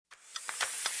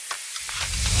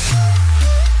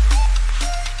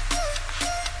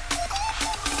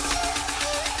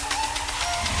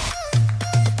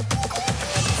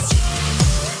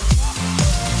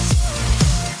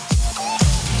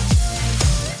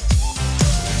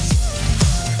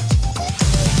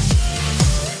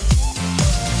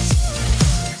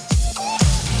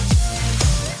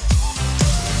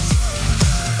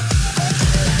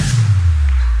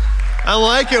I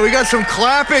like it. We got some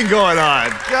clapping going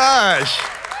on. Gosh,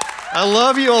 I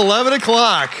love you, 11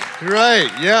 o'clock. Right,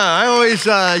 yeah. I always,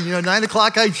 9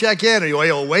 o'clock I check in. Are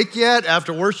you awake yet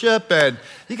after worship? And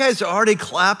you guys are already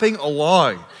clapping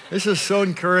along. This is so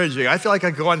encouraging. I feel like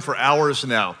I go on for hours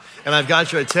now, and I've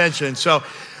got your attention. So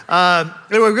anyway,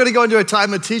 we're going to go into a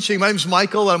time of teaching. My name's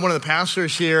Michael. I'm one of the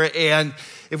pastors here, and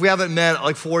if we haven't met, I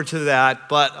look forward to that.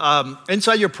 But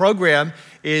inside your program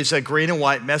is a green and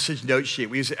white message note sheet.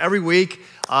 We use it every week,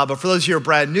 but for those of you who are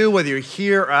brand new, whether you're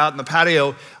here or out in the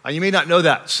patio, you may not know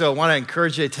that. So I want to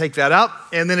encourage you to take that out.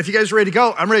 And then if you guys are ready to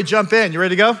go, I'm ready to jump in. You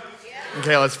ready to go? Yeah.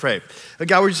 Okay, let's pray.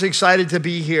 God, we're just excited to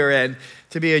be here and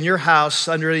to be in your house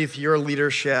underneath your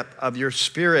leadership of your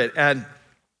Spirit. And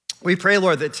we pray,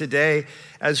 Lord, that today,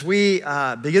 as we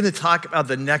begin to talk about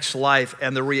the next life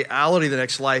and the reality of the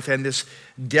next life and this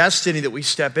destiny that we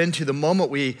step into the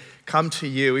moment we come to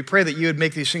you, we pray that you would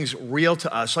make these things real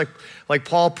to us. Like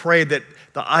Paul prayed that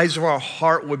the eyes of our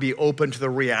heart would be open to the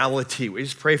reality. We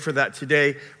just pray for that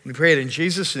today. We pray it in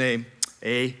Jesus' name,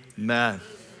 amen.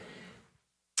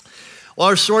 Well,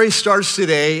 our story starts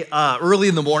today early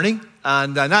in the morning,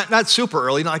 and not super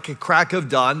early, not like a crack of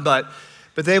dawn, but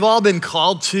they've all been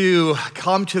called to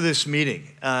come to this meeting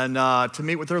and to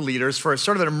meet with their leaders for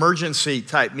sort of an emergency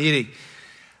type meeting.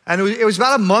 And it was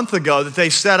about a month ago that they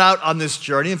set out on this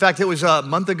journey. In fact, it was a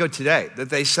month ago today that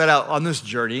they set out on this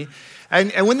journey.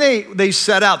 And when they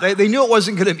set out, they knew it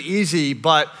wasn't going to be easy,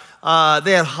 but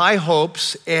they had high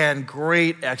hopes and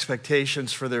great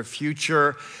expectations for their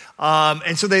future.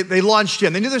 And so they launched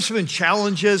in. They knew there's some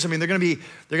challenges. I mean, they're going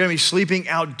to be sleeping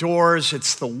outdoors.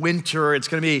 It's the winter. It's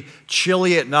going to be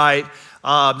chilly at night.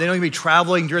 They're going to be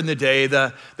traveling during the day.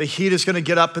 The heat is going to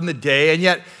get up in the day, and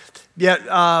yet they're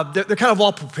kind of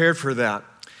all prepared for that.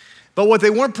 But what they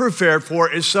weren't prepared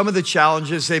for is some of the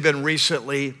challenges they've been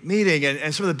recently meeting,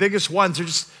 and some of the biggest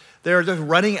ones they're just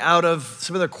running out of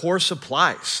some of their core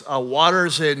supplies.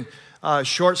 Water's in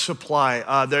short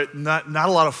supply. There's not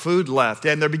a lot of food left,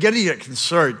 and they're beginning to get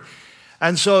concerned.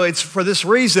 And so it's for this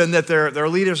reason that their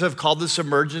leaders have called this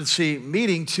emergency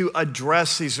meeting to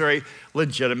address these very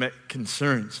legitimate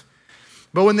concerns.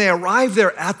 But when they arrive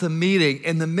there at the meeting,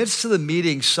 in the midst of the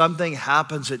meeting, something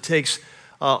happens that takes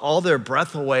all their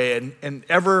breath away, and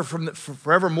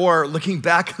forevermore, looking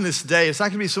back on this day, it's not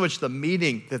going to be so much the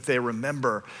meeting that they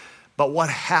remember, but what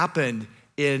happened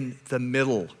in the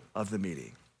middle of the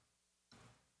meeting.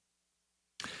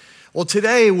 Well,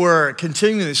 today we're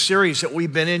continuing the series that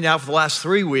we've been in now for the last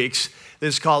 3 weeks.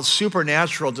 This is called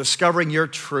Supernatural, Discovering Your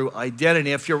True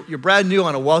Identity. If you're brand new, I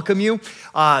want to welcome you.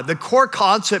 The core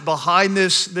concept behind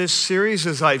this series,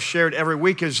 as I've shared every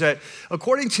week, is that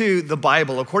according to the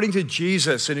Bible, according to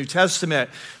Jesus, the New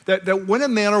Testament, that when a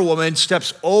man or woman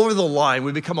steps over the line,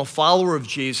 we become a follower of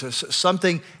Jesus,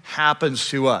 something happens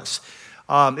to us.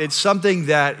 It's something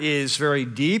that is very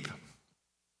deep.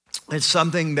 It's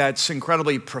something that's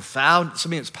incredibly profound,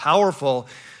 something that's powerful,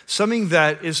 something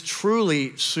that is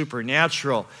truly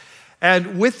supernatural.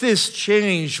 And with this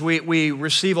change, we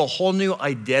receive a whole new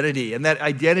identity, and that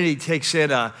identity takes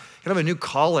in a kind of a new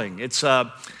calling. It's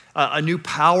a new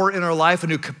power in our life, a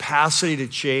new capacity to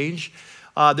change.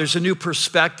 There's a new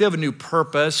perspective, a new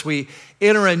purpose. We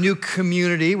enter a new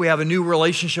community. We have a new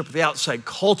relationship with the outside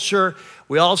culture.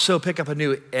 We also pick up a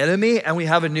new enemy, and we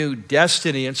have a new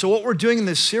destiny. And so what we're doing in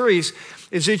this series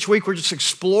is each week we're just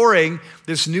exploring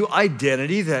this new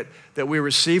identity that we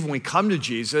receive when we come to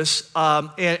Jesus,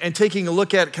 and taking a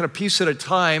look at kind of piece at a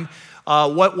time,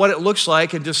 what it looks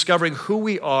like, and discovering who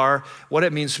we are, what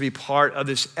it means to be part of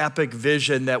this epic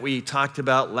vision that we talked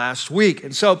about last week.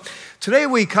 And so today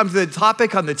we come to the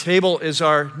topic on the table is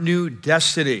our new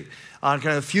destiny, on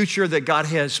kind of the future that God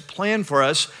has planned for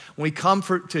us when we come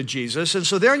to Jesus. And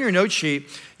so there in your note sheet,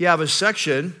 you have a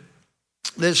section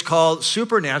that's called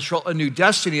Supernatural, A New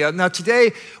Destiny. Now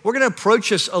today, we're going to approach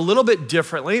this a little bit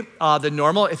differently than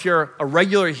normal. If you're a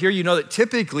regular here, you know that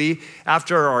typically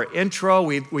after our intro,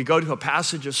 we go to a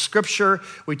passage of Scripture,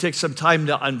 we take some time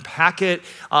to unpack it,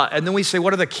 and then we say,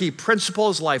 what are the key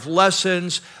principles, life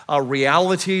lessons,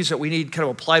 realities that we need kind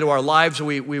of apply to our lives, and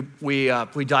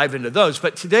we dive into those.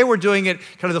 But today we're doing it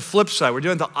kind of the flip side. We're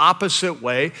doing it the opposite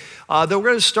way. That we're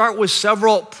going to start with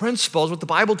several principles, what the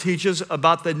Bible teaches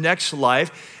about the next life,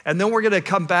 and then we're going to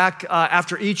come back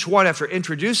after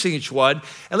introducing each one,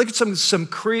 and look at some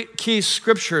key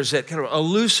scriptures that kind of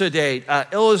elucidate,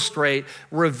 illustrate,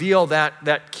 reveal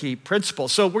that key principle.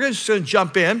 So we're just going to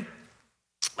jump in.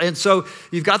 And so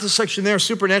you've got this section there,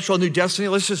 supernatural, new destiny.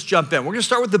 Let's just jump in. We're going to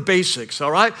start with the basics,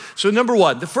 all right? So number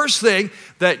one, the first thing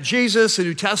that Jesus, the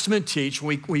New Testament teach,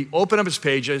 when we open up his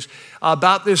pages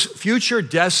about this future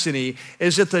destiny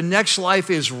is that the next life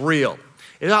is real.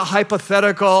 It's not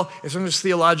hypothetical. It's not just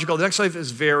theological. The next life is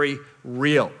very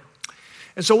real.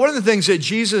 And so one of the things that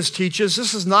Jesus teaches,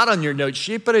 this is not on your note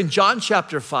sheet, but in John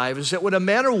chapter 5, is that when a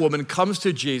man or woman comes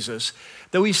to Jesus,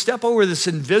 that we step over this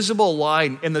invisible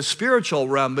line in the spiritual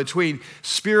realm between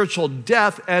spiritual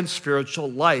death and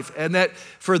spiritual life. And that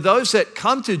for those that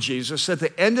come to Jesus at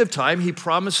the end of time, he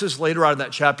promises later on in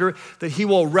that chapter that he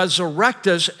will resurrect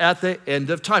us at the end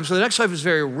of time. So the next life is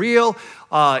very real.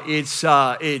 It's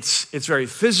very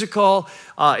physical.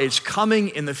 It's coming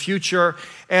in the future.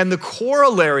 And the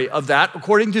corollary of that,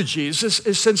 according to Jesus,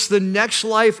 is since the next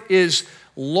life is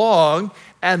long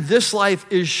and this life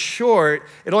is short,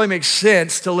 it only makes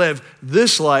sense to live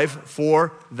this life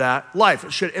for that life.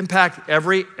 It should impact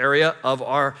every area of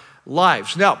our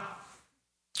lives. Now,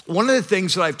 one of the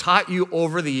things that I've taught you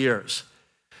over the years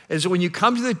is that when you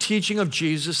come to the teaching of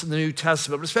Jesus in the New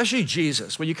Testament, but especially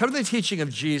Jesus, when you come to the teaching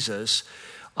of Jesus,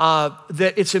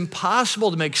 that it's impossible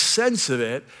to make sense of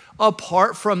it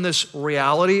apart from this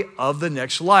reality of the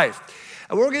next life.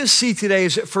 And what we're going to see today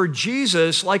is that for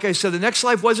Jesus, like I said, the next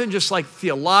life wasn't just like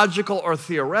theological or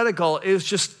theoretical. It was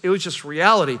just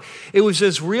reality. It was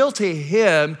as real to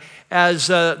him as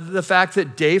the fact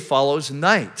that day follows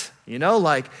night. You know,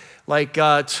 like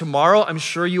tomorrow, I'm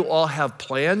sure you all have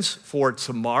plans for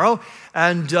tomorrow,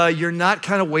 and you're not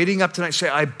kind of waiting up tonight. Say,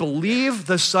 I believe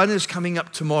the sun is coming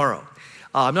up tomorrow.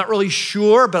 I'm not really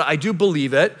sure, but I do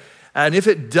believe it. And if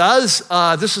it does,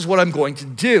 this is what I'm going to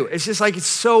do. It's just like it's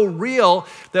so real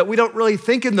that we don't really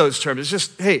think in those terms. It's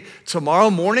just, hey, tomorrow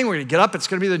morning we're going to get up, it's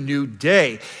going to be the new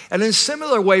day. And in a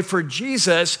similar way for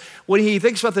Jesus, when he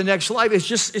thinks about the next life, it's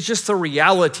just the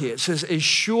reality. It's as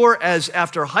sure as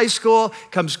after high school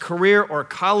comes career or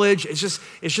college. It's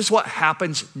just what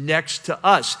happens next to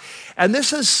us. And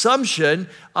this assumption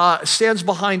stands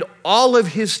behind all of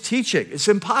his teaching. It's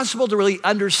impossible to really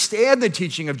understand the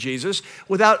teaching of Jesus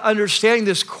without understanding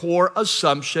this core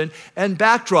assumption and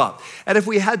backdrop. And if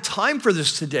we had time for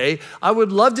this today, I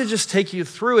would love to just take you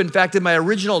through. In fact, in my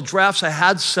original drafts, I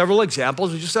had several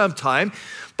examples. We just don't have time.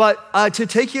 But to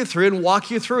take you through and walk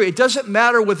you through, it doesn't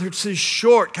matter whether it's his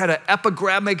short kind of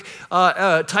epigrammic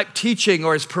type teaching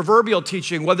or his proverbial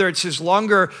teaching, whether it's his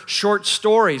longer short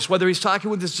stories, whether he's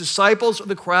talking with his disciples or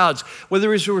the crowds,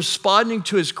 whether he's responding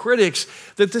to his critics,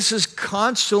 that this is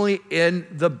constantly in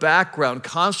the background,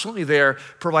 constantly there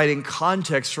providing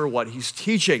context for what he's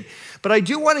teaching. But I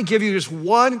do want to give you just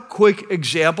one quick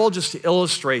example just to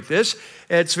illustrate this.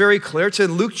 It's very clear. It's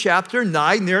in Luke chapter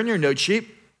 9 there in your note sheet,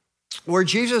 where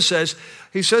Jesus says,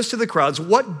 he says to the crowds,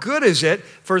 what good is it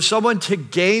for someone to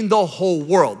gain the whole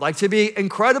world, like to be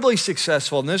incredibly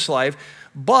successful in this life,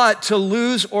 but to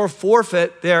lose or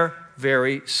forfeit their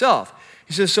very self?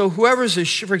 He says, so whoever's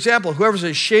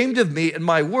ashamed of me and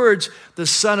my words, the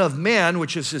Son of Man,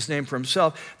 which is his name for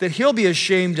himself, that he'll be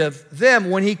ashamed of them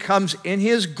when he comes in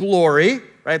his glory,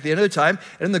 right at the end of the time,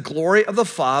 and in the glory of the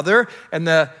Father and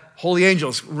the holy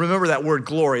angels. Remember that word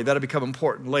glory. That'll become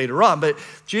important later on. But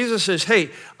Jesus says, hey,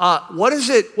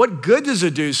 what good does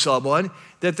it do someone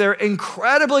that they're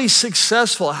incredibly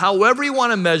successful, however you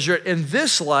want to measure it in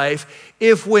this life,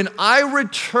 if when I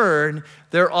return,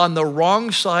 they're on the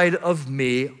wrong side of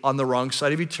me, on the wrong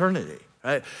side of eternity?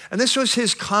 Right? And this was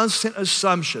his constant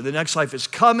assumption. The next life is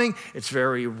coming. It's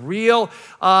very real.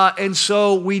 And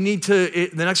so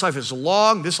the next life is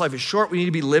long. This life is short. We need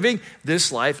to be living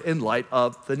this life in light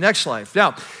of the next life.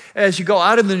 Now, as you go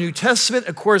out in the New Testament,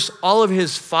 of course, all of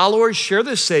his followers share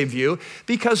the same view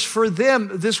because for them,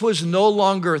 this was no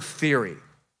longer theory.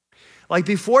 Like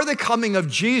before the coming of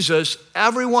Jesus,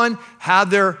 everyone had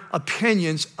their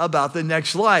opinions about the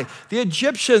next life. The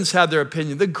Egyptians had their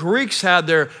opinion. The Greeks had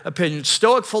their opinion.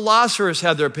 Stoic philosophers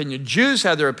had their opinion. Jews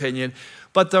had their opinion.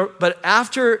 But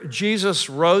after Jesus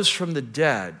rose from the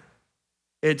dead,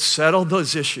 it settled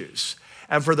those issues.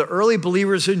 And for the early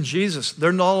believers in Jesus,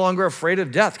 they're no longer afraid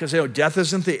of death because they know death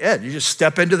isn't the end. You just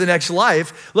step into the next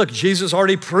life. Look, Jesus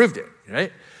already proved it,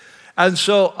 right? And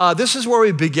so this is where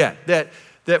we begin,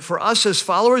 that for us as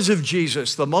followers of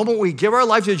Jesus, the moment we give our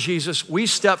life to Jesus, we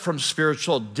step from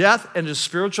spiritual death into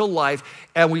spiritual life,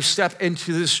 and we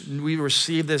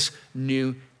receive this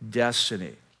new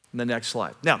destiny in the next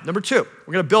life. Now, number two,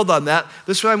 we're going to build on that.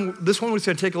 This one was going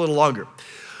to take a little longer.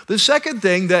 The second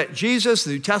thing that Jesus,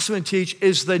 the New Testament teach,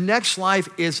 is the next life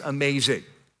is amazing.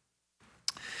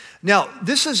 Now,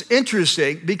 this is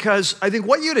interesting because I think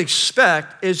what you'd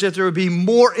expect is that there would be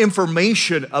more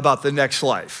information about the next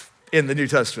life. in the New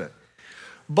Testament.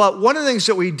 But one of the things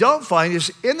that we don't find is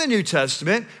in the New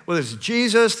Testament, whether it's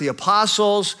Jesus, the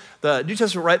apostles, the New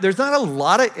Testament, right? There's not a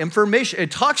lot of information.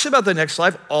 It talks about the next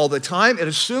life all the time. It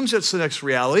assumes it's the next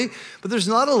reality, but there's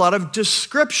not a lot of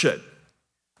description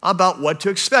about what to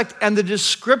expect. And the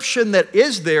description that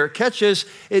is there, catches,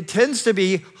 it tends to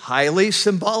be highly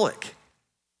symbolic.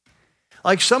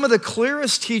 Like some of the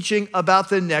clearest teaching about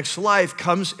the next life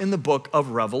comes in the book of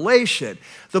Revelation.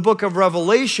 The book of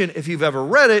Revelation, if you've ever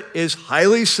read it, is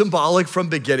highly symbolic from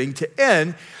beginning to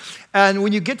end. And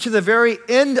when you get to the very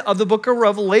end of the book of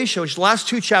Revelation, which is the last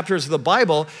 2 chapters of the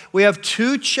Bible, we have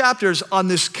 2 chapters on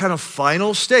this kind of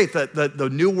final state, that the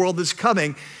new world is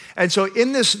coming. And so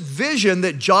in this vision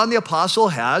that John the Apostle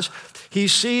has, he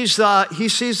sees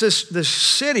this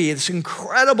city, this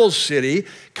incredible city,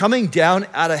 coming down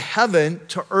out of heaven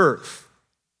to earth.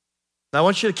 Now, I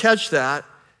want you to catch that.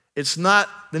 It's not,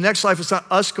 the next life, it's not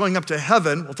us going up to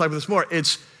heaven. We'll talk about this more.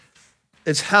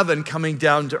 It's heaven coming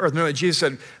down to earth. Remember, Jesus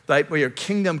said, "May your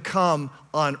kingdom come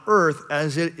on earth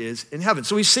as it is in heaven."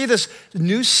 So we see this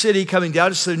new city coming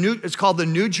down. It's called the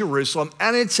New Jerusalem,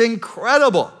 and it's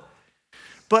incredible.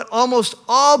 But almost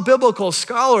all biblical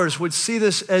scholars would see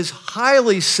this as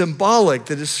highly symbolic,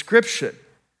 the description.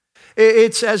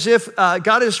 It's as if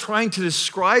God is trying to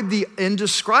describe the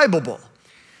indescribable.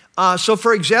 So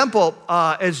for example,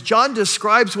 as John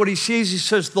describes what he sees, he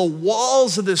says, the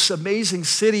walls of this amazing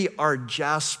city are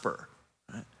jasper.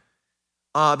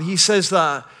 He says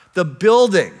the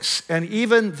buildings and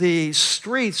even the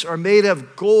streets are made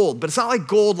of gold, but it's not like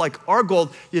gold like our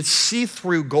gold, it's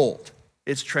see-through gold.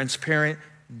 It's transparent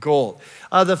gold.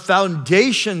 The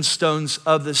foundation stones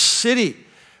of the city,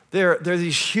 they're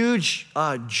these huge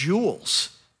jewels,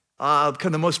 kind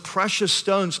of the most precious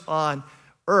stones on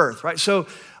earth, right? So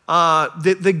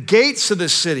the gates of the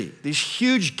city, these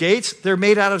huge gates, they're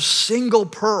made out of single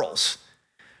pearls.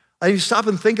 And you stop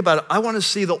and think about it, I want to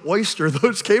see the oyster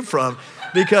those came from,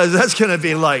 because that's going to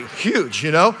be like huge,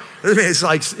 you know? It's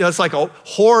like a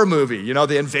horror movie,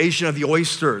 the invasion of the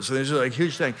oysters. And it's like a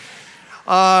huge thing.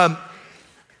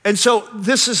 And so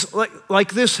this is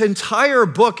like this entire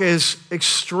book is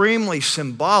extremely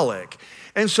symbolic.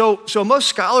 And so most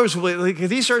scholars will believe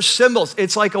these are symbols.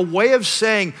 It's like a way of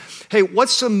saying, hey,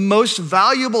 what's the most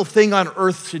valuable thing on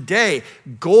earth today?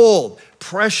 Gold,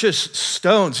 precious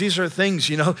stones. These are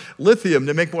things, lithium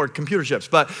to make more computer chips.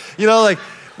 But,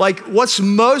 like what's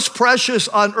most precious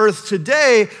on earth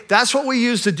today, that's what we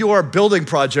use to do our building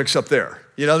projects up there.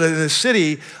 The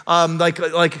city,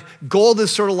 like gold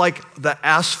is sort of like the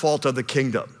asphalt of the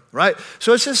kingdom, right?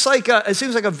 So it's just like, it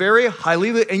seems like a very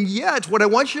highly, and yet what I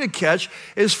want you to catch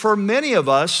is for many of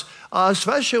us,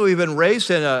 especially we've been raised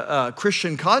in a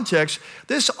Christian context,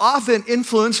 this often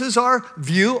influences our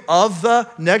view of the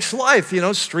next life.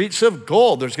 Streets of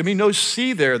gold. There's going to be no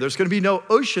sea there. There's going to be no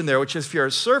ocean there, which if you're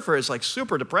a surfer is like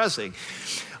super depressing.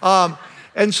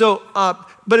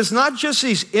 But it's not just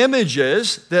these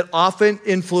images that often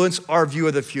influence our view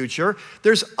of the future.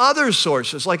 There's other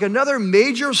sources. Like another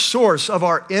major source of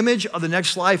our image of the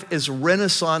next life is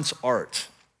Renaissance art.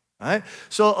 Right?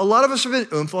 So a lot of us have been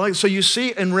influenced. So you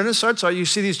see in Renaissance art, you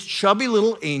see these chubby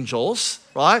little angels,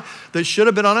 right? That should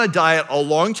have been on a diet a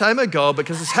long time ago,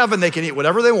 because it's heaven, they can eat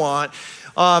whatever they want.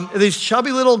 These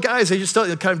chubby little guys, they just don't,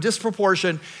 kind of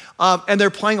disproportionate. And they're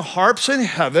playing harps in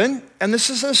heaven. And this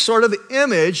is a sort of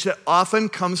image that often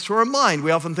comes to our mind.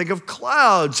 We often think of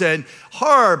clouds and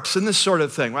harps and this sort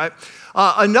of thing, right?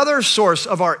 Another source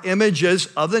of our images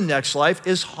of the next life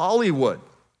is Hollywood.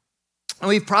 And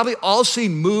we've probably all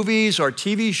seen movies or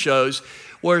TV shows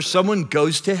where someone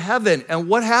goes to heaven. And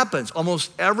what happens? Almost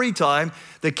every time,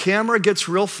 the camera gets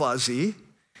real fuzzy.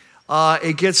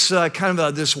 It gets kind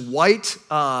of this white,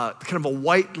 kind of a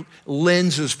white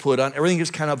lens is put on. Everything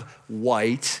is kind of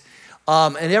white.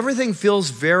 And everything feels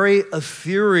very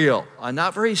ethereal,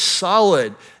 not very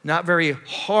solid, not very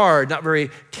hard, not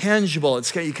very tangible.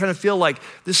 You kind of feel like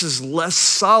this is less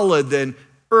solid than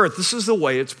earth. This is the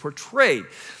way it's portrayed.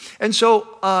 And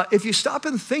so if you stop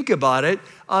and think about it,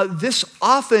 this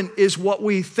often is what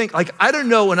we think. Like, I don't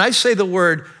know, when I say the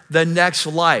word the next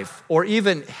life or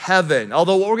even heaven,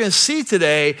 although what we're going to see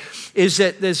today is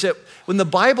that when the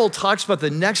Bible talks about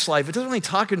the next life, it doesn't really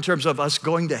talk in terms of us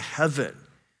going to heaven.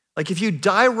 Like if you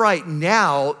die right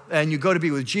now and you go to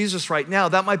be with Jesus right now,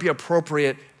 that might be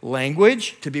appropriate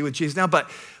language to be with Jesus now, but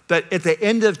at the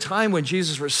end of time when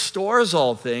Jesus restores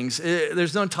all things,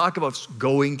 there's no talk about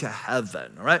going to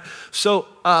heaven, all right? So,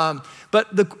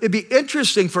 it'd be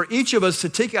interesting for each of us to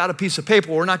take out a piece of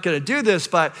paper. We're not going to do this,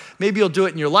 but maybe you'll do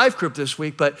it in your life group this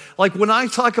week. But like when I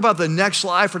talk about the next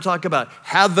life or talk about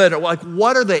heaven, or like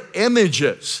what are the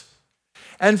images?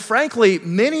 And frankly,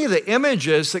 many of the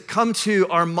images that come to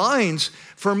our minds,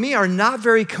 for me, are not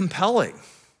very compelling.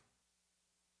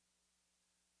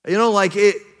 You know, like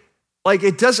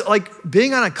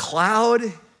being on a cloud,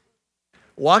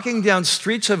 walking down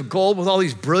streets of gold with all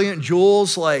these brilliant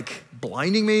jewels, like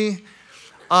blinding me.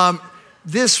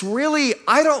 This really,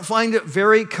 I don't find it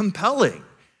very compelling.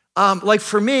 Like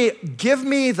for me, give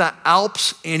me the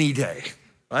Alps any day.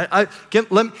 Right?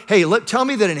 Tell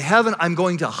me that in heaven I'm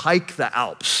going to hike the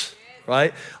Alps.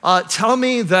 Right? Tell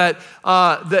me that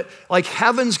like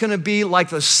heaven's going to be like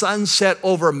the sunset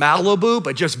over Malibu,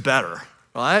 but just better.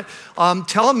 Right?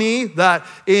 Tell me that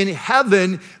in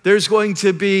heaven there's going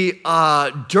to be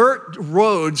dirt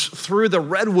roads through the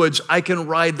redwoods I can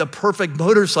ride the perfect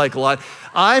motorcycle on.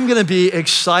 I'm going to be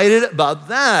excited about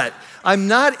that. I'm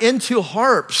not into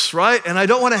harps, right? And I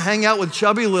don't want to hang out with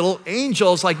chubby little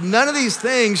angels. Like none of these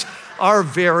things are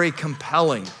very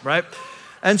compelling, right?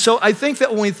 And so I think that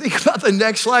when we think about the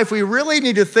next life, we really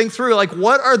need to think through like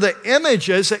what are the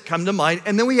images that come to mind?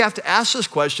 And then we have to ask this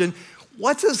question,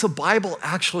 what does the Bible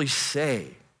actually say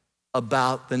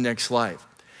about the next life?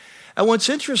 And what's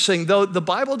interesting, though the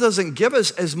Bible doesn't give us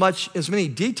as many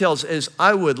details as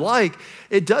I would like,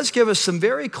 it does give us some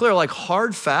very clear, like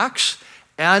hard facts,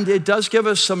 and it does give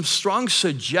us some strong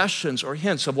suggestions or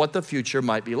hints of what the future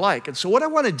might be like. And so what I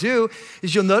want to do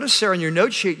is you'll notice there on your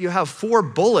note sheet, you have 4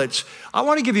 bullets. I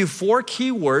want to give you 4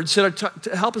 key words that are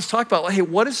to help us talk about, hey,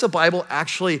 what does the Bible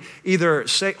actually either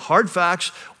say, hard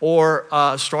facts or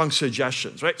strong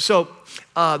suggestions, right? So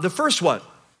the first one,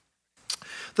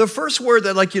 the first word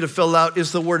that I'd like you to fill out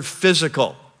is the word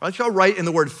physical. Right? I'll write in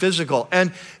the word physical.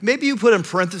 And maybe you put in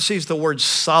parentheses the word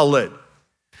solid.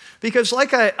 Because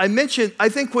like I mentioned, I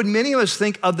think when many of us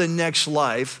think of the next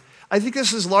life, I think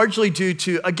this is largely due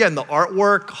to, again, the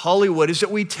artwork, Hollywood, is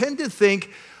that we tend to think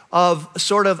of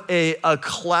sort of a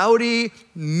cloudy,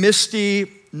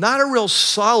 misty, not a real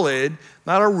solid,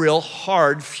 not a real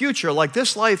hard future. Like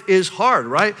this life is hard,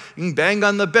 right? You can bang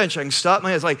on the bench, I can stop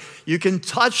my hands, like you can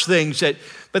touch things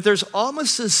but there's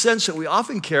almost a sense that we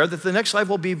often care that the next life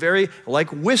will be very like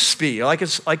wispy, like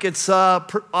it's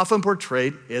often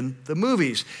portrayed in the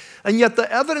movies. And yet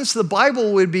the evidence of the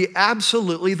Bible would be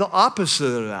absolutely the opposite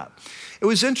of that. It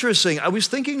was interesting. I was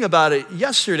thinking about it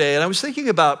yesterday, and I was thinking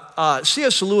about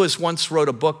C.S. Lewis once wrote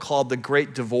a book called The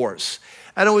Great Divorce.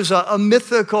 And it was a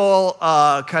mythical,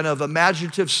 kind of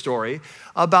imaginative story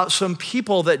about some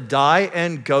people that die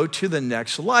and go to the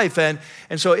next life. And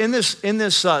so in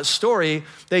this story,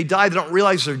 they die, they don't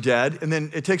realize they're dead, and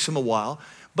then it takes them a while.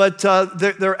 But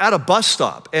they're at a bus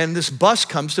stop, and this bus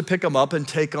comes to pick them up and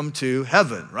take them to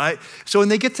heaven, right? So when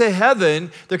they get to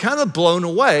heaven, they're kind of blown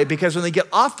away because when they get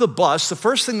off the bus, the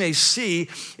first thing they see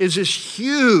is this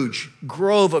huge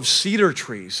grove of cedar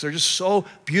trees. They're just so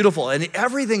beautiful, and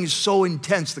everything is so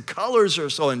intense. The colors are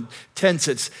so intense.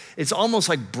 It's almost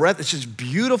like breath. It's just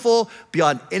beautiful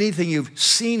beyond anything you've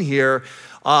seen here.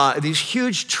 These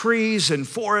huge trees and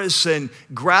forests and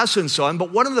grass and so on.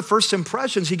 But one of the first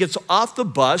impressions, he gets off the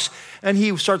bus and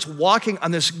he starts walking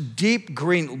on this deep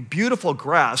green, beautiful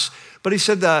grass. But he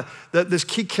said this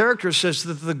key character says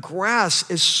that the grass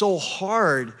is so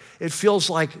hard, it feels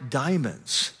like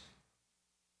diamonds.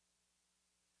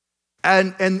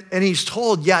 And he's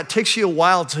told, yeah, it takes you a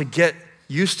while to get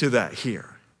used to that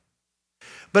here.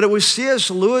 But it was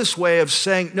C.S. Lewis' way of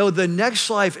saying, no, the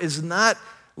next life is not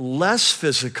less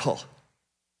physical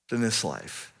than this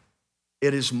life.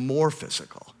 It is more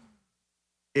physical.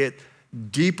 It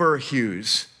deeper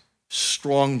hues,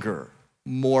 stronger,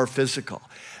 more physical.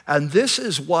 And this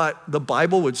is what the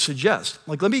Bible would suggest.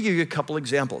 Like, let me give you a couple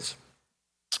examples.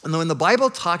 And when the Bible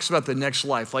talks about the next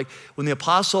life, like when the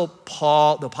Apostle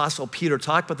Paul, the Apostle Peter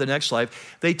talk about the next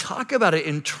life, they talk about it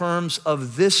in terms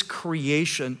of this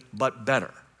creation, but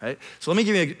better. Right? So let me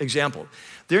give you an example.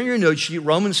 There in your note sheet,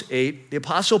 Romans 8, the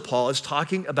Apostle Paul is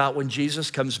talking about when Jesus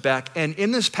comes back. And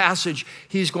in this passage,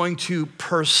 he's going to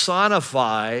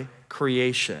personify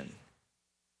creation.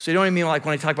 So you know what I mean? Like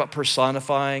when I talk about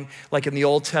personifying, like in the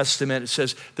Old Testament, it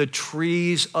says, the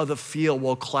trees of the field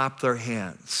will clap their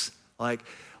hands. Like,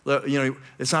 you know,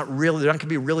 it's not really, they're not gonna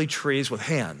be really trees with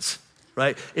hands,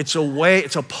 right? It's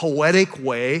a poetic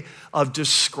way of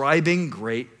describing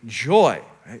great joy,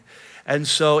 right? And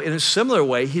so in a similar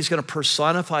way, he's going to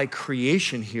personify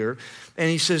creation here.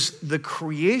 And he says, the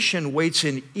creation waits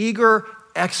in eager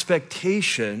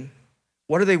expectation.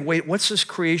 What's this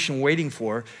creation waiting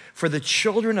for? For the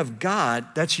children of God,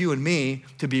 that's you and me,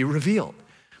 to be revealed.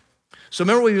 So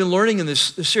remember, we've been learning in this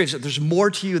series that there's more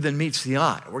to you than meets the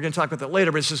eye. We're going to talk about that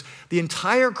later, but it says the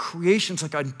entire creation's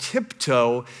like on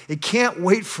tiptoe. It can't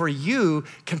wait for you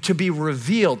to be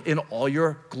revealed in all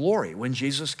your glory when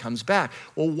Jesus comes back.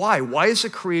 Well, why? Why is the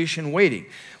creation waiting?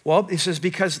 Well, it says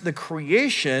because the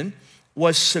creation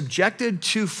was subjected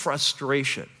to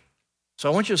frustration.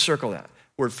 So I want you to circle that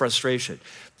word, frustration.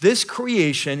 This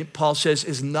creation, Paul says,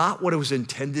 is not what it was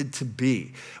intended to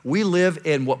be. We live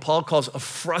in what Paul calls a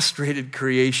frustrated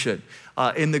creation.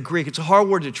 In the Greek, it's a hard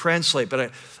word to translate,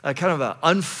 but a kind of an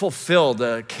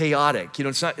unfulfilled, chaotic.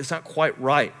 It's not quite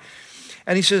right.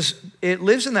 And he says it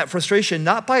lives in that frustration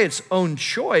not by its own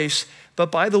choice,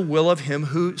 but by the will of him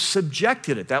who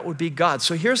subjected it. That would be God.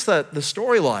 So here's the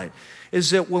storyline,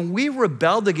 is that when we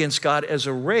rebelled against God as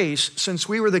a race, since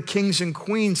we were the kings and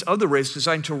queens of the race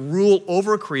designed to rule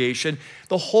over creation,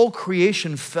 the whole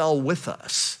creation fell with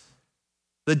us.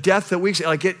 The death that we,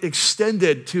 it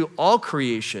extended to all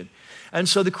creation. And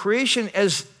so the creation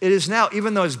as it is now,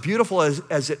 even though as beautiful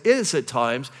as it is at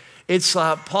times, it's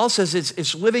Paul says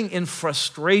it's living in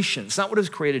frustration. It's not what it was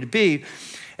created to be.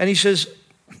 And he says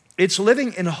it's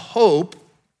living in hope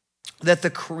that the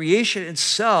creation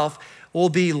itself will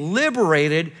be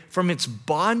liberated from its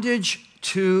bondage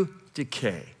to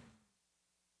decay.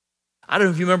 I don't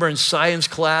know if you remember in science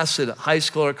class in high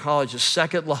school or college, the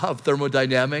second law of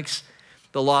thermodynamics,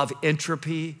 the law of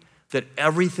entropy, that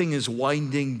everything is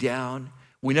winding down.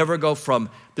 We never go from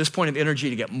this point of energy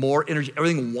to get more energy.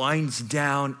 Everything winds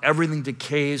down, everything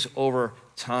decays over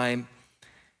time.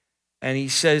 And he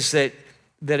says that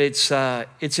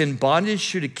it's in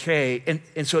bondage to decay,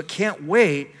 and so it can't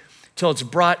wait till it's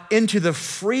brought into the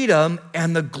freedom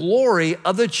and the glory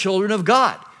of the children of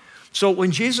God. So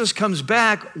when Jesus comes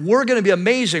back, we're going to be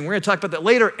amazing. We're going to talk about that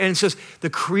later. And it says the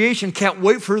creation can't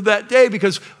wait for that day,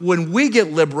 because when we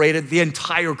get liberated, the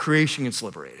entire creation gets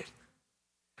liberated.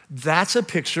 That's a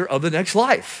picture of the next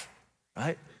life,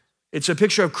 right? It's a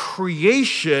picture of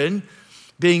creation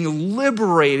being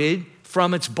liberated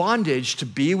from its bondage to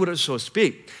be what it's supposed to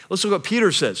be. Let's look at what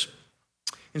Peter says.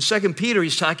 In 2 Peter,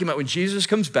 he's talking about when Jesus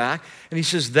comes back, and he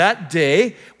says that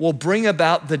day will bring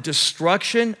about the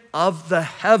destruction of the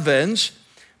heavens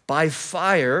by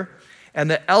fire, and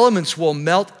the elements will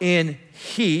melt in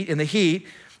the heat,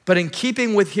 but in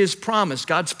keeping with his promise,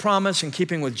 God's promise, in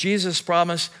keeping with Jesus'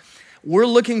 promise, we're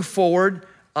looking forward,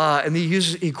 and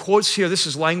he quotes here, this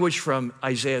is language from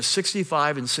Isaiah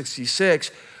 65 and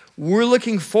 66, we're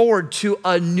looking forward to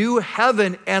a new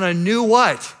heaven and a new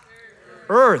what?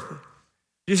 Earth.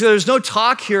 You see, there's no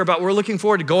talk here about we're looking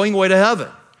forward to going away to heaven.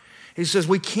 He says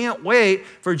we can't wait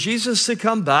for Jesus to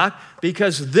come back,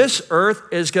 because this earth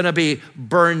is going to be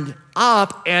burned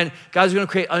up and God's going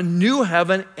to create a new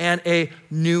heaven and a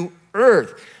new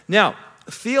earth. Now,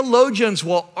 theologians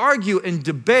will argue and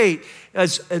debate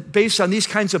based on these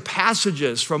kinds of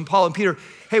passages from Paul and Peter.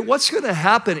 Hey, what's going to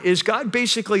happen? Is God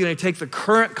basically going to take the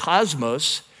current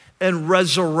cosmos and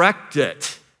resurrect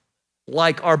it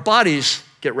like our bodies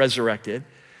get resurrected?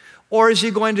 Or is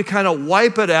he going to kind of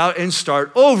wipe it out and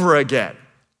start over again?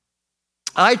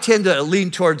 I tend to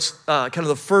lean towards kind of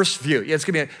the first view. Yeah, it's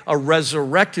going to be a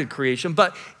resurrected creation.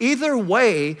 But either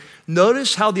way,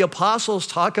 notice how the apostles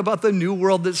talk about the new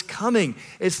world that's coming.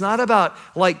 It's not about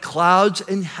like clouds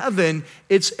in heaven.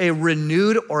 It's a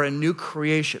renewed or a new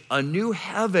creation, a new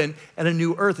heaven and a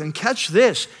new earth. And catch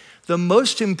this. The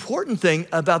most important thing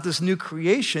about this new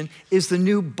creation is the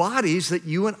new bodies that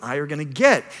you and I are going to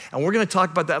get. And we're going to talk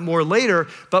about that more later.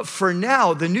 But for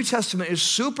now, the New Testament is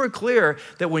super clear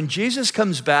that when Jesus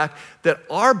comes back, that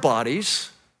our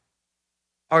bodies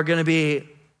are going to be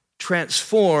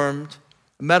transformed,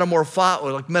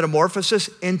 metamorphosis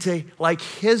into like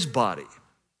his body.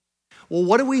 Well,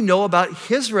 what do we know about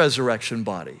his resurrection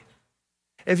body?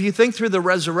 If you think through the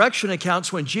resurrection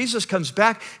accounts, when Jesus comes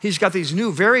back, he's got these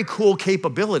new, very cool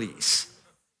capabilities.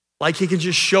 Like he can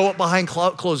just show up behind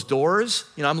closed doors.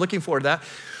 I'm looking forward to that.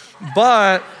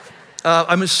 But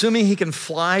I'm assuming he can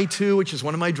fly too, which is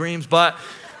one of my dreams. But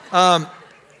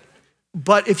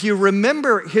if you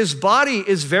remember, his body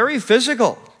is very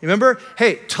physical. Remember,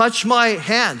 hey, touch my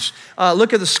hands.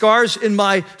 Look at the scars in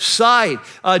my side.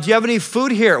 Do you have any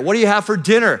food here? What do you have for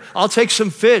dinner? I'll take some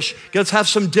fish. Let's have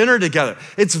some dinner together.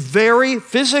 It's very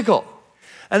physical.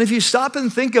 And if you stop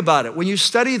and think about it, when you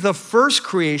study the first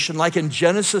creation, like in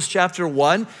Genesis chapter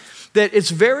 1, that it's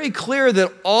very clear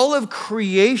that all of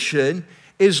creation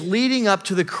is leading up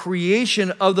to the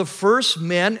creation of the first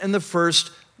man and the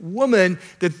first woman,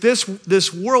 that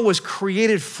this world was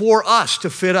created for us,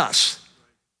 to fit us.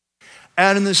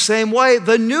 And in the same way,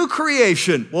 the new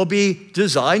creation will be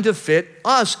designed to fit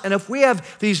us. And if we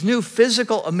have these new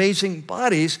physical, amazing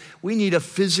bodies, we need a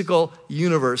physical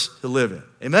universe to live in.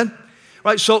 Amen?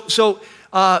 Right? So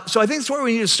I think that's where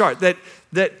we need to start.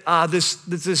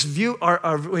 This view,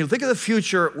 when you think of the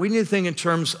future, we need to think in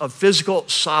terms of physical,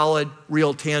 solid,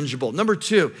 real, tangible. Number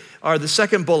two, or the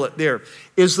second bullet there,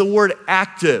 is the word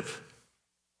active.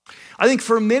 I think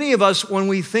for many of us, when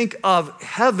we think of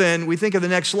heaven, we think of the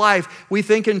next life, we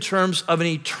think in terms of an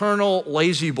eternal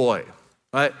lazy boy,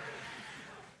 right?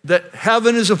 That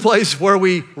heaven is a place where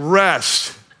we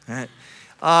rest. Right?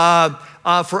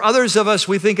 For others of us,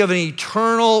 we think of an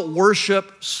eternal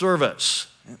worship service.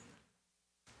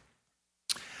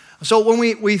 So when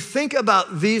we think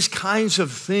about these kinds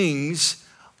of things,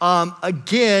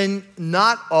 again,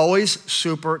 not always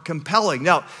super compelling.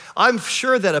 Now, I'm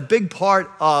sure that a big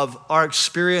part of our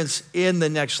experience in the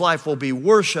next life will be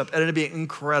worship, and it'll be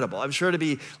incredible. I'm sure it'll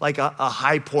be like a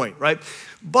high point, right?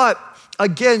 But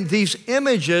again, these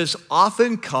images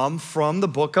often come from the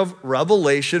book of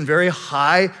Revelation, very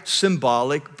high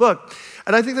symbolic book.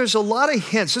 And I think there's a lot of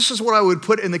hints. This is what I would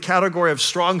put in the category of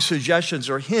strong suggestions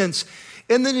or hints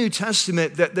in the New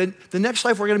Testament that the next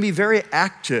life we're going to be very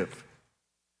active.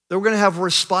 That we're going to have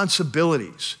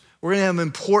responsibilities. We're going to have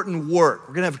important work.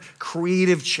 We're going to have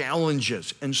creative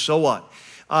challenges and so on.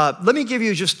 Let me give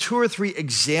you just 2 or 3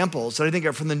 examples that I think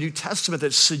are from the New Testament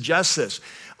that suggest this.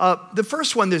 The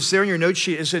first one that's there in your note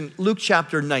sheet is in Luke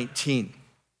chapter 19.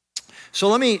 So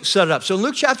let me set it up. So in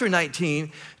Luke chapter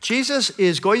 19, Jesus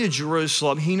is going to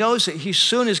Jerusalem. He knows that he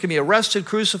soon is going to be arrested,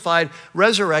 crucified,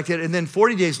 resurrected, and then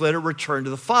 40 days later return to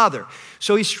the Father.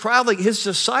 So he's traveling. His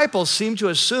disciples seem to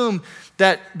assume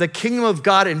that the kingdom of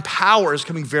God in power is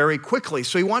coming very quickly.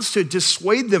 So he wants to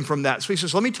dissuade them from that. So he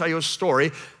says, let me tell you a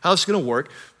story, how it's going to work.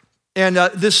 And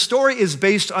this story is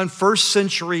based on first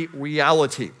century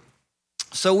reality.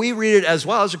 So we read it as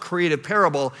well as a creative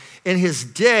parable. In his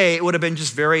day, it would have been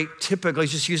just very typically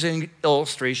just using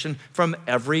illustration from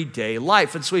everyday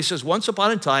life. And so he says, once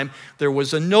upon a time, there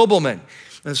was a nobleman.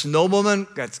 This nobleman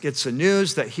gets the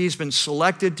news that he's been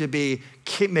selected to be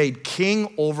made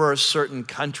king over a certain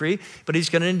country, but he's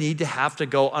going to need to have to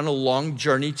go on a long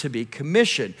journey to be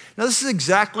commissioned. Now, this is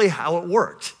exactly how it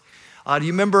worked. Do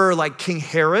you remember like King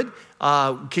Herod?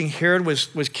 King Herod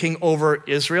was king over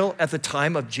Israel at the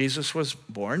time of Jesus was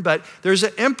born, but there's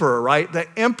an emperor, right? The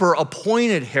emperor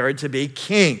appointed Herod to be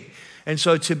king. And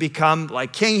so to become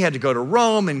like king, he had to go to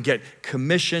Rome and get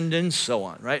commissioned and so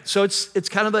on, right? So it's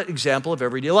kind of an example of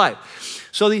everyday life.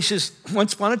 So he says,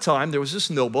 once upon a time, there was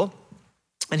this noble,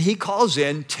 and he calls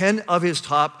in 10 of his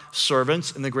top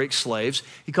servants and the Greek slaves.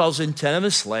 He calls in 10 of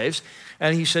his slaves,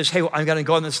 and he says, hey, I'm going to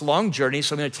go on this long journey,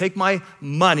 so I'm going to take my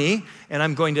money, and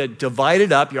I'm going to divide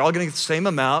it up. You're all going to get the same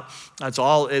amount. That's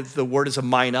all, the word is a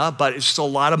mina, but it's still a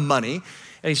lot of money.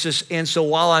 And he says, and so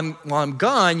while I'm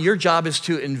gone, your job is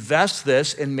to invest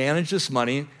this and manage this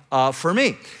money for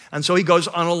me. And so he goes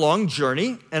on a long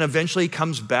journey, and eventually he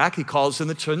comes back. He calls in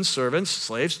the 10 servants,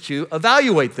 slaves, to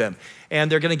evaluate them. And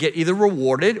they're going to get either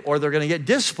rewarded or they're going to get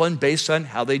disciplined based on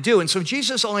how they do. And so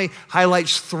Jesus only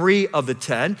highlights 3 of the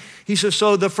 10. He says,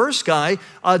 so the first guy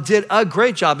did a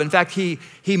great job. In fact, he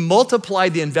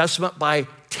multiplied the investment by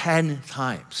 10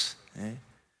 times. Okay?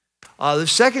 The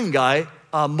second guy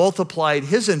multiplied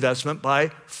his investment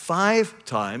by 5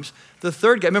 times. The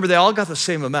third guy, remember, they all got the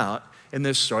same amount in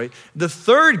this story. The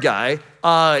third guy,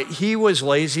 he was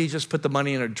lazy, just put the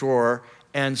money in a drawer,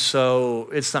 and so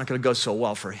it's not going to go so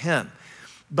well for him.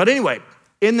 But anyway,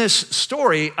 in this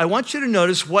story, I want you to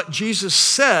notice what Jesus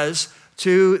says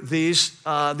to these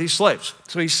slaves.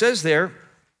 So he says there,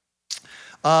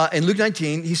 in Luke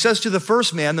 19, he says to the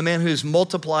first man, the man who's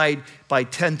multiplied by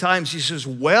 10 times, he says,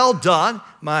 well done,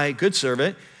 my good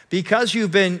servant, because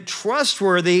you've been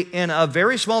trustworthy in a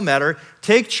very small matter,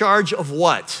 take charge of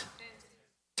what?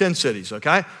 10 cities,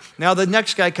 okay? Now the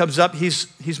next guy comes up,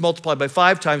 he's multiplied by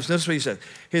 5 times, and this is what he said.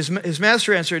 His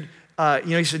master answered,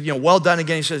 he said, well done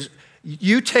again. He says,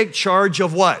 you take charge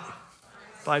of what?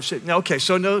 5 cities. Now, okay,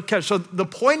 so the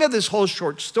point of this whole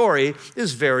short story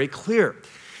is very clear.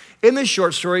 In this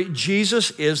short story, Jesus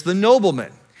is the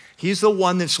nobleman. He's the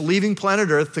one that's leaving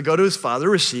planet Earth to go to his Father to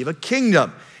receive a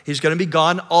kingdom. He's going to be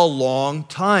gone a long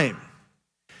time.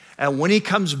 And when he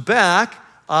comes back,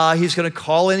 he's going to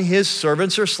call in his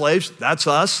servants or slaves. That's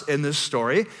us in this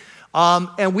story.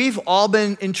 And we've all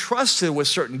been entrusted with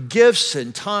certain gifts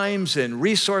and times and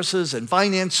resources and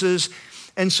finances.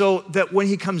 And so that when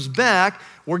he comes back,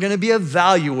 we're going to be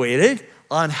evaluated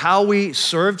on how we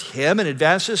served him and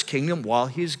advanced his kingdom while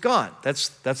he's gone. That's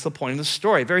the point of the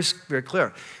story. Very, very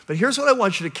clear. But here's what I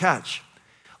want you to catch.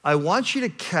 I want you to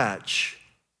catch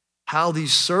how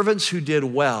these servants who did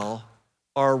well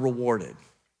are rewarded.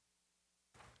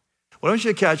 What I want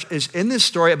you to catch is in this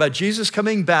story about Jesus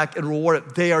coming back and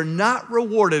rewarded, they are not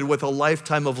rewarded with a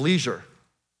lifetime of leisure.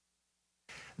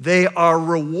 They are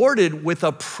rewarded with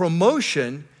a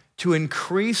promotion to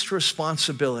increased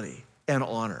responsibility and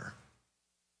honor.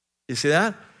 You see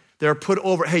that? They're put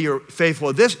over, hey, you're faithful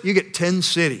at this, you get 10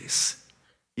 cities.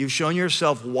 You've shown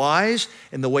yourself wise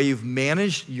in the way you've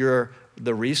managed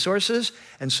the resources,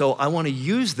 and so I want to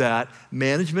use that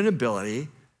management ability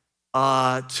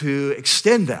to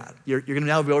extend that. You're going to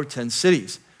now be over 10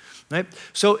 cities, right?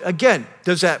 So again,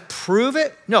 does that prove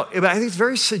it? No, but I think it's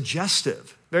very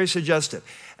suggestive, very suggestive.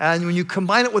 And when you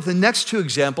combine it with the next two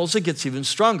examples, it gets even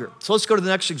stronger. So let's go to the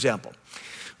next example.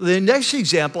 The next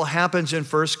example happens in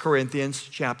 1 Corinthians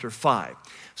chapter 5.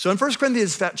 So in 1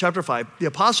 Corinthians chapter 5, the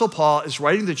Apostle Paul is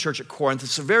writing to the church at Corinth.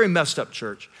 It's a very messed up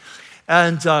church.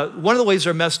 And one of the ways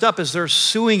they're messed up is they're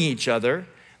suing each other.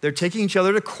 They're taking each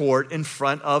other to court in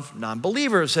front of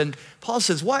non-believers. And Paul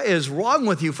says, what is wrong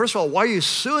with you? First of all, why are you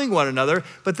suing one another?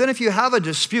 But then if you have a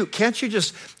dispute, can't you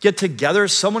just get together,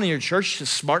 someone in your church is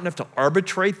smart enough to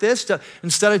arbitrate this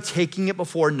instead of taking it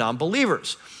before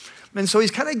non-believers? And so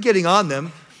he's kind of getting on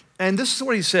them. And this is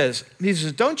what he says. He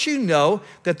says, don't you know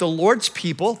that the Lord's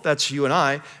people, that's you and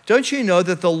I, don't you know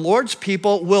that the Lord's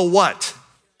people will what?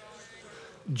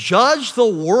 Judge the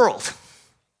world.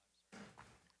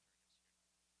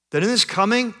 That in this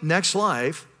coming next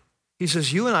life, he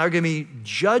says, you and I are going to be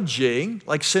judging,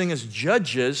 like sitting as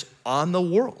judges on the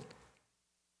world.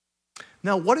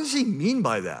 Now, what does he mean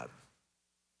by that?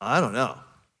 I don't know.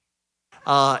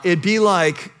 It'd be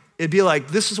like,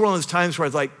 this is one of those times where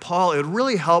it's like, Paul, it would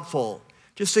really helpful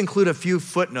just to include a few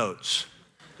footnotes,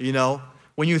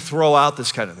 when you throw out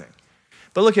this kind of thing.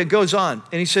 But look, it goes on,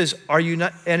 and he says, are you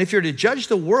not, and if you're to judge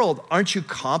the world, aren't you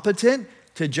competent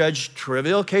to judge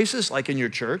trivial cases like in your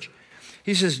church?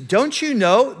 He says, don't you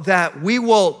know that we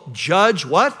will judge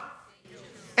what?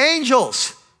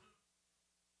 Angels.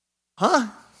 Huh?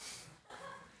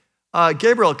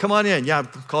 Gabriel, come on in. Yeah, I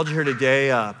called you here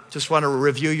today. Just want to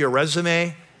review your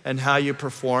resume and how you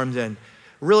performed, and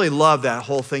really love that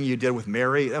whole thing you did with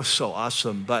Mary. That was so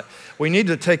awesome. But we need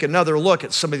to take another look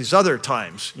at some of these other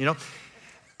times,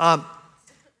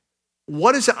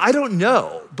 What is it? I don't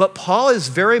know, but Paul is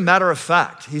very matter of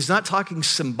fact. He's not talking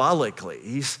symbolically.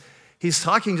 He's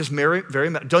talking just very,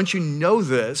 don't you know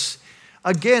this?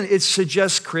 Again, it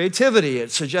suggests creativity.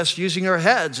 It suggests using our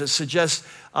heads. It suggests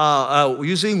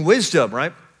using wisdom,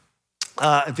 right?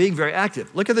 Being very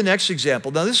active. Look at the next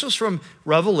example. Now, this was from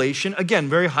Revelation. Again,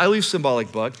 very highly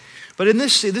symbolic book. But in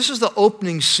this is the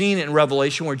opening scene in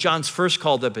Revelation where John's first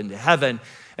called up into heaven.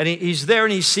 And he's there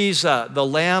and he sees the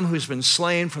Lamb who's been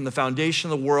slain from the foundation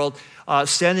of the world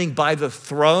standing by the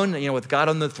throne, with God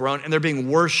on the throne, and they're being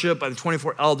worshiped by the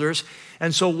 24 elders.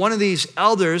 And so one of these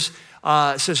elders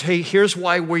says, hey, here's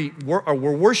why we're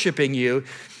worshiping you.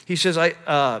 He says,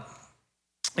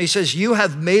 you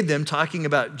have made them, talking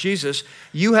about Jesus,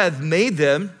 you have made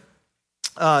them,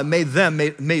 us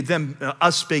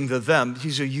being the them.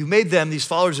 He said, you made them, these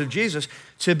followers of Jesus,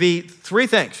 to be three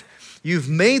things. You've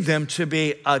made them to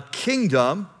be a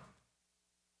kingdom,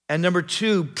 and number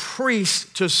two,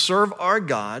 priests to serve our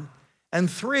God, and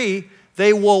three,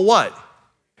 they will what?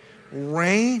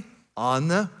 Reign on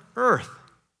the earth.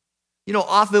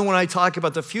 Often when I talk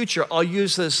about the future, I'll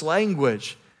use this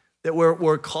language that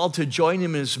we're called to join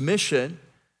him in his mission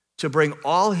to bring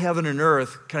all heaven and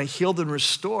earth kind of healed and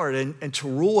restored and to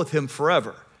rule with him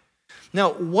forever.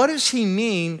 Now, what does he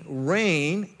mean,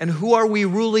 reign, and who are we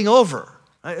ruling over?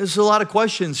 There's a lot of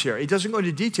questions here. He doesn't go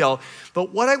into detail,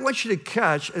 but what I want you to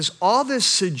catch is all this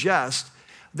suggests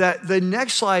that the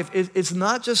next life is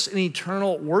not just an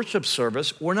eternal worship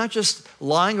service. We're not just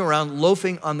lying around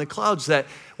loafing on the clouds, that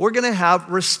we're going to have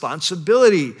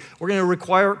responsibility. We're going to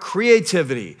require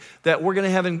creativity, that we're going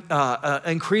to have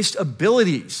increased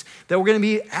abilities, that we're going to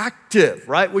be active,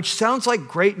 right? Which sounds like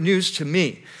great news to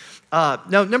me. Now,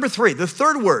 number three, the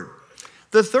third word.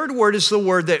 The third word is the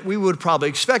word that we would probably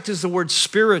expect is the word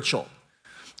spiritual.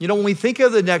 When we think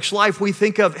of the next life, we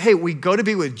think of, hey, we go to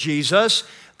be with Jesus,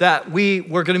 that we're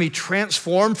going to be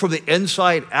transformed from the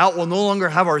inside out. We'll no longer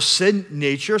have our sin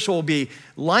nature, so we'll be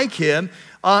like him.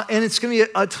 And it's going to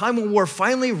be a time when we're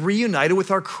finally reunited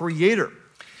with our Creator.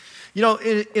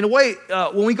 In a way,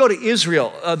 when we go to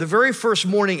Israel, the very first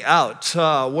morning out,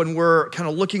 when we're kind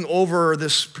of looking over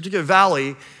this particular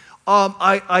valley,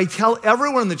 I tell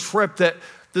everyone on the trip that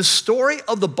the story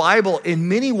of the Bible in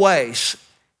many ways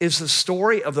is the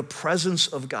story of the presence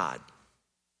of God.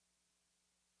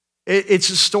 It's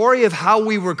a story of how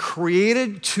we were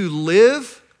created to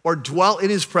live or dwell in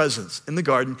his presence in the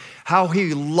garden, how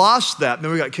he lost that.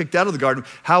 Remember, we got kicked out of the garden,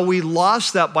 how we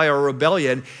lost that by our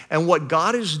rebellion, and what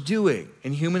God is doing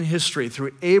in human history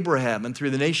through Abraham and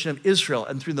through the nation of Israel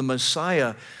and through the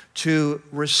Messiah to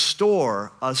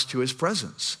restore us to his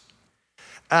presence.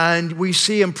 And we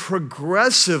see him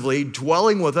progressively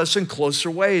dwelling with us in closer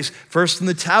ways. First in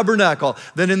the tabernacle,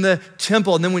 then in the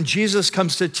temple, and then when Jesus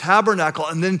comes to tabernacle,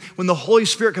 and then when the Holy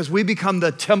Spirit comes, we become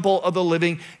the temple of the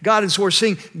living God. And so we're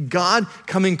seeing God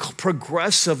coming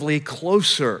progressively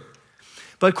closer.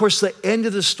 But of course, the end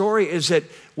of the story is that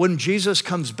when Jesus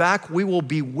comes back, we will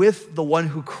be with the one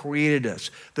who created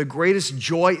us. The greatest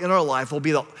joy in our life will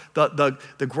be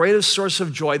the greatest source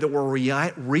of joy that we're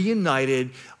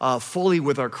reunited fully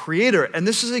with our Creator. And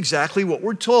this is exactly what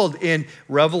we're told in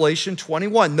Revelation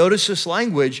 21. Notice this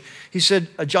language. He said,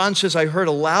 John says, I heard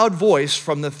a loud voice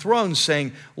from the throne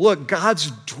saying, look, God's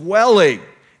dwelling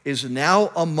is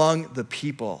now among the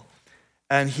people.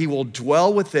 And he will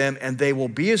dwell with them, and they will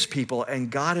be his people, and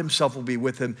God himself will be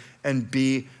with them and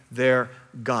be their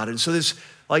God. And so this,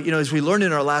 as we learned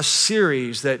in our last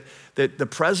series, that the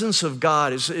presence of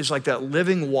God is like that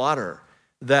living water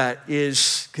that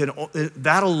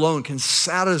alone can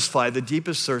satisfy the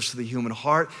deepest thirst of the human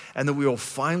heart, and that we will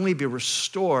finally be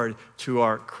restored to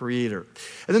our Creator.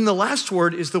 And then the last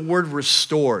word is the word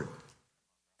restored.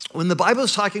 When the Bible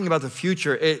is talking about the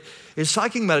future, it is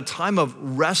talking about a time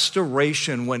of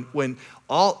restoration when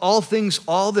all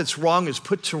that's wrong is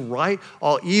put to right,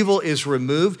 all evil is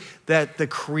removed, that the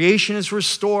creation is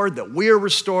restored, that we are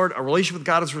restored, our relationship with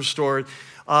God is restored.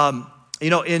 In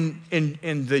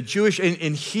the Jewish,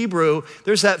 in Hebrew,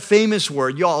 there's that famous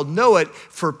word, you all know it,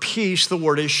 for peace, the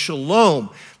word is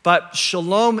shalom. But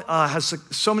shalom has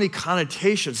so many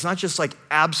connotations. It's not just like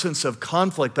absence of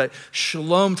conflict, but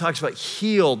shalom talks about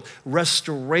healed,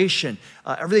 restoration,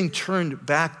 everything turned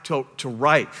back to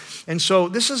right. And so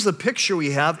this is the picture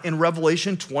we have in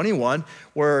Revelation 21,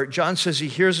 where John says he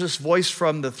hears this voice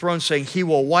from the throne saying he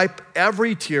will wipe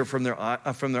every tear from their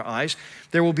eyes.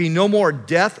 There will be no more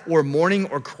death or mourning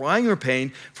or crying or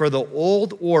pain, for the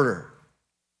old order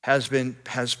has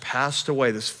passed away,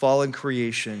 this fallen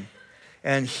creation.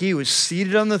 And he was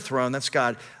seated on the throne, that's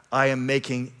God, I am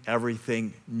making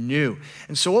everything new.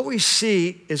 And so what we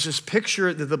see is this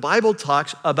picture that the Bible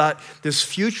talks about this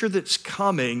future that's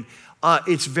coming.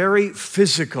 It's very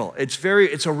physical. It's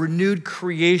a renewed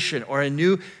creation or a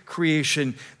new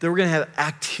creation that we're going to have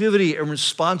activity and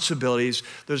responsibilities.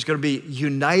 There's going to be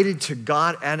united to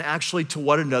God and actually to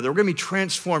one another. We're going to be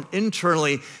transformed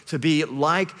internally to be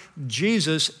like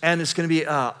Jesus, and it's going to be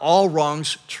all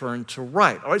wrongs turned to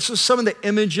right. All right, so some of the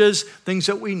images, things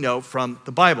that we know from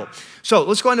the Bible. So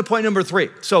let's go on to point number 3.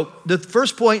 So the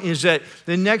first point is that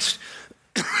the next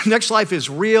life is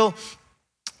real.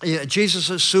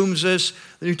 Jesus assumes this.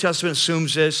 The New Testament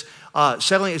assumes this.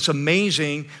 Secondly, it's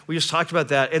amazing. We just talked about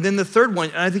that. And then the third one,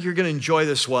 and I think you're going to enjoy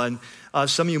this one,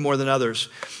 some of you more than others.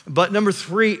 But number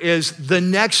 3 is the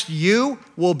next you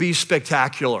will be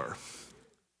spectacular.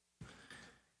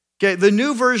 Okay, the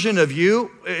new version of you,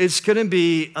 it's going to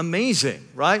be amazing,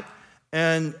 right?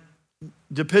 And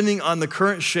depending on the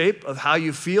current shape of how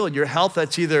you feel and your health,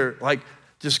 that's either like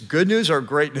just good news or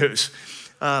great news.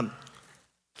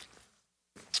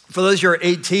 For those who are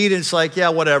 18, it's like, yeah,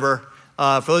 whatever.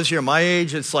 For those who are my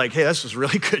age, it's like, hey, this is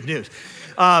really good news.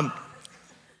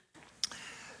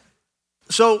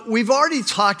 So we've already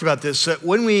talked about this, that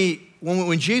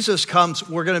when Jesus comes,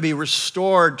 we're going to be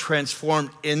restored,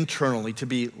 transformed internally to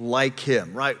be like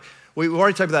him, right? We've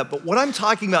already talked about that. But what I'm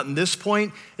talking about in this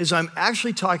point is I'm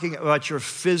actually talking about your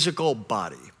physical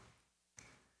body.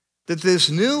 That this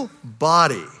new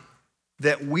body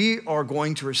that we are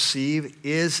going to receive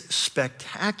is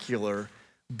spectacular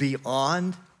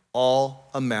beyond all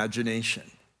imagination.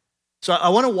 So I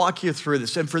want to walk you through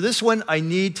this. And for this one, I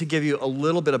need to give you a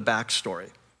little bit of backstory.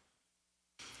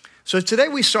 So today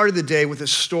we started the day with a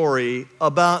story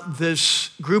about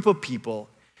this group of people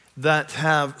that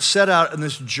have set out on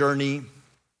this journey.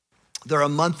 They're a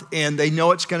month in. They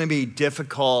know it's going to be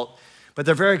difficult, but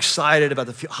they're very excited about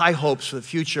the high hopes for the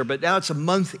future. But now it's a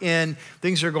month in.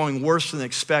 Things are going worse than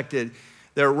expected.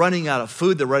 They're running out of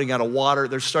food. They're running out of water.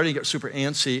 They're starting to get super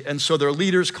antsy. And so their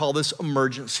leaders call this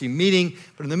emergency meeting.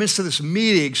 But in the midst of this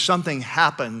meeting, something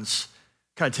happens,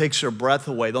 kind of takes their breath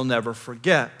away. They'll never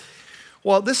forget.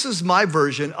 Well, this is my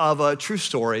version of a true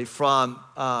story from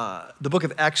the book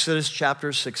of Exodus,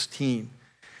 chapter 16.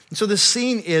 And so the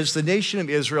scene is the nation of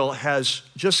Israel has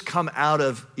just come out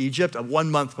of Egypt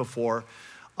 1 month before.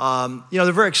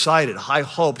 They're very excited, high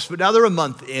hopes, but now they're a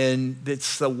month in.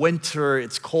 It's the winter,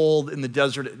 it's cold in the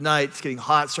desert at night, it's getting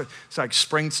hot, it's like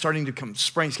spring starting to come,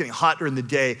 spring's getting hot during the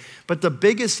day. But the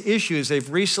biggest issue is they've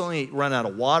recently run out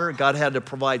of water. God had to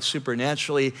provide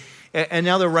supernaturally, and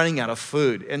now they're running out of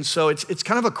food. And so it's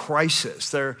kind of a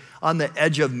crisis. They're on the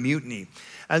edge of mutiny.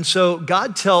 And so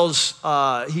God tells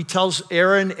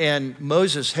Aaron and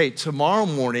Moses, hey, tomorrow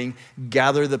morning,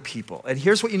 gather the people. And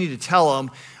here's what you need to tell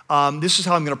them. This is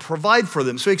how I'm going to provide for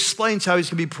them. So he explains how he's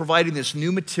going to be providing this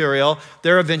new material.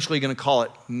 They're eventually going to call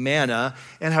it manna,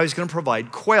 and how he's going to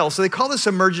provide quail. So they call this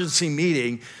emergency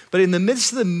meeting. But in the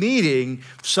midst of the meeting,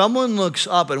 someone looks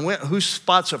up, and who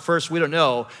spots it first, we don't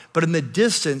know. But in the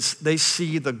distance, they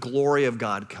see the glory of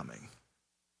God coming.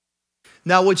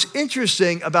 Now, what's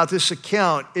interesting about this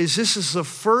account is this is the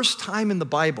first time in the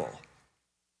Bible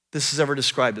this is ever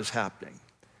described as happening.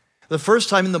 The first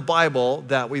time in the Bible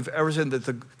that we've ever seen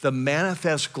that the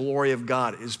manifest glory of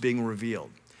God is being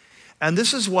revealed. And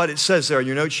this is what it says there in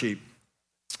your note sheet.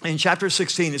 In chapter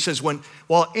 16, it says,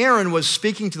 while Aaron was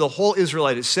speaking to the whole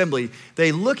Israelite assembly,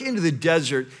 they look into the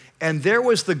desert, and there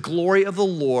was the glory of the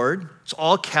Lord. It's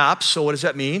all caps, so what does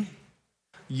that mean?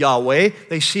 Yahweh.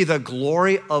 They see the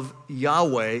glory of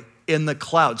Yahweh in the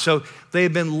cloud. So they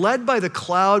have been led by the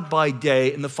cloud by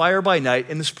day and the fire by night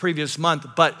in this previous month,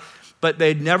 but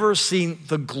they'd never seen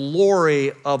the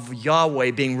glory of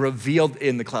Yahweh being revealed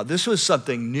in the cloud. This was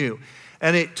something new,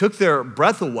 and it took their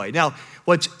breath away. Now,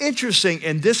 what's interesting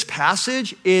in this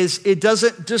passage is it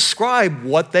doesn't describe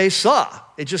what they saw.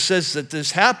 It just says that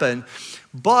this happened,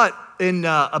 but in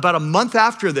about a month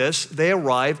after this, they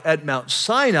arrive at Mount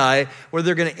Sinai, where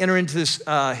they're going to enter into this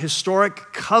historic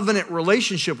covenant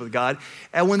relationship with God.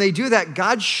 And when they do that,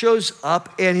 God shows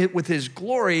up and with his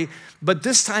glory, but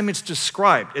this time it's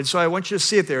described. And so I want you to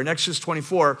see it there in Exodus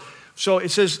 24. So it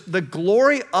says, the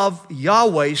glory of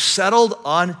Yahweh settled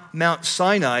on Mount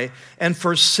Sinai, and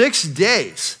for 6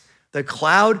 days, the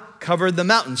cloud covered the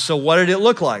mountain. So what did it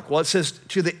look like? Well, it says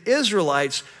to the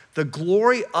Israelites, the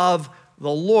glory of the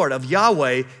Lord, of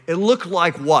Yahweh, it looked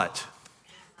like what?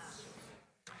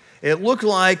 It looked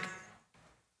like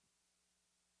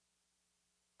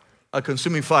a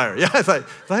consuming fire. Yeah, if I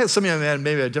had something had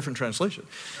maybe a different translation.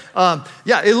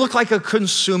 It looked like a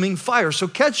consuming fire. So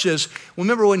catch this.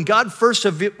 Remember, when God first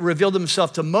revealed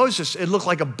himself to Moses, it looked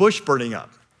like a bush burning up,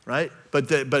 right?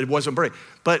 But it wasn't burning.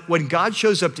 But when God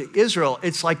shows up to Israel,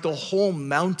 it's like the whole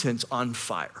mountain's on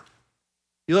fire.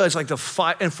 You know, it's like the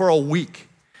fire, and for a week.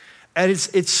 And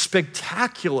it's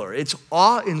spectacular. It's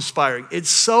awe-inspiring. It's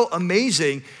so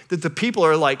amazing that the people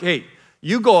are like, hey,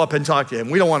 you go up and talk to him.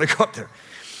 We don't want to go up there.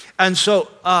 And so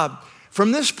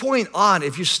from this point on,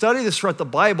 if you study this throughout the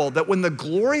Bible, that when the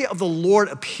glory of the Lord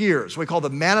appears, we call the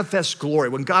manifest glory,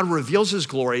 when God reveals his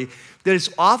glory, that it's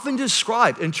often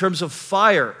described in terms of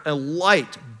fire and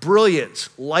light, brilliance,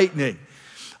 lightning.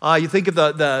 You think of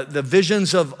the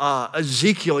visions of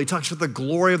Ezekiel. He talks about the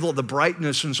glory of the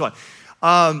brightness and so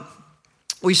on.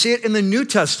 We see it in the New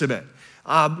Testament.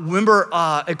 Remember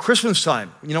at Christmas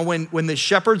time, you know, when the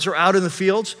shepherds are out in the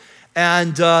fields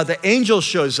and the angel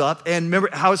shows up, and remember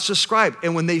how it's described.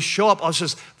 And when they show up, it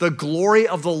says, the glory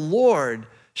of the Lord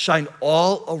shined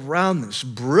all around this,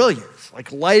 brilliant,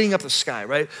 like lighting up the sky,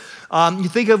 right? You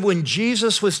think of when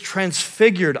Jesus was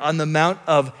transfigured on the Mount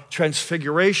of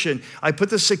Transfiguration. I put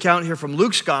this account here from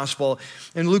Luke's gospel.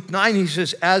 In Luke 9, he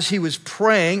says, as he was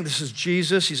praying, this is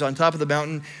Jesus, he's on top of the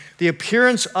mountain, the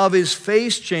appearance of his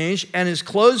face changed, and his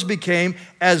clothes became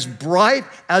as bright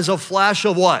as a flash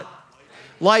of what?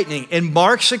 Lightning. In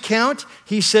Mark's account,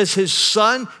 he says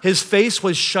his face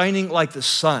was shining like the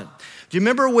sun. Do you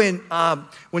remember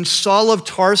when Saul of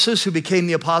Tarsus, who became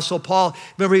the Apostle Paul,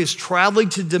 remember he was traveling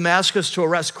to Damascus to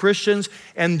arrest Christians,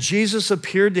 and Jesus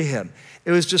appeared to him.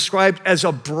 It was described as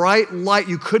a bright light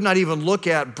you could not even look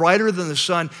at, brighter than the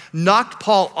sun, knocked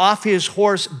Paul off his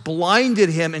horse, blinded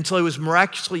him until he was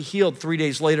miraculously healed 3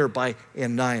 days later by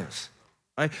Ananias.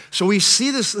 Right? So we see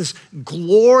this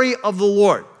glory of the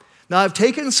Lord. Now, I've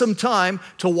taken some time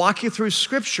to walk you through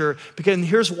Scripture, and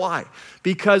here's why.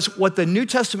 Because what the New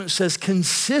Testament says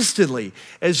consistently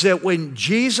is that when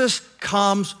Jesus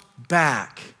comes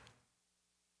back,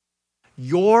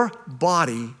 your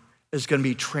body is going to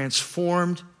be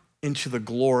transformed into the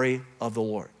glory of the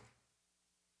Lord.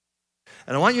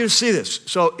 And I want you to see this.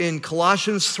 So in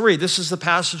Colossians 3, this is the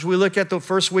passage we look at the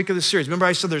first week of the series. Remember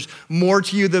I said there's more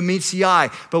to you than meets the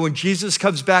eye. But when Jesus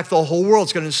comes back, the whole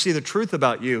world's going to see the truth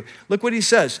about you. Look what he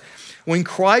says. When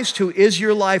Christ, who is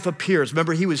your life, appears.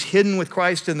 Remember, he was hidden with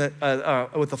Christ with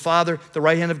the Father, the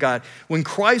right hand of God. When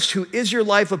Christ, who is your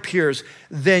life, appears,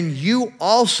 then you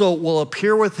also will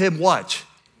appear with him what?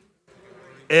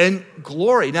 in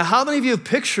glory. Now, how many of you have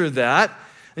pictured that?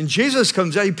 And Jesus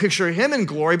comes out, you picture him in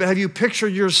glory, but have you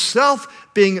pictured yourself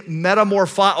being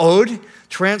metamorphosed,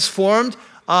 transformed,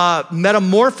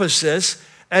 metamorphosis,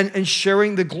 and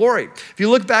sharing the glory? If you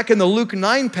look back in the Luke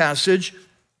 9 passage,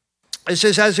 it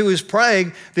says, as he was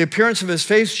praying, the appearance of his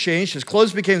face changed. His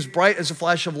clothes became bright as a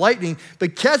flash of lightning.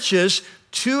 But catch this,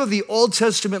 two of the Old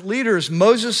Testament leaders,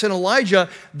 Moses and Elijah,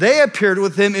 they appeared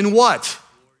with him in what?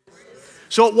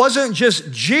 So it wasn't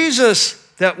just Jesus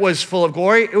that was full of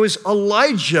glory. It was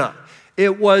Elijah. They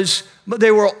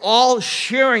were all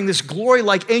sharing this glory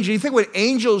like angels. You think when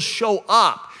angels show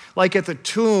up, like at the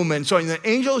tomb and so on, the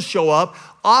angels show up,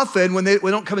 often when they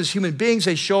don't come as human beings,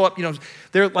 they show up,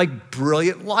 they're like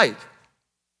brilliant light.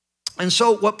 And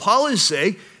so what Paul is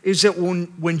saying is that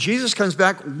when Jesus comes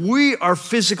back, we are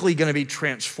physically going to be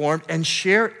transformed and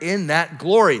share in that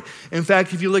glory. In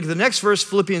fact, if you look at the next verse,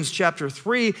 Philippians chapter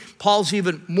 3, Paul's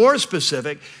even more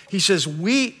specific. He says,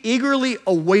 we eagerly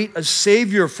await a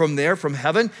Savior from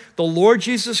heaven, the Lord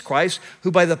Jesus Christ,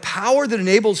 who by the power that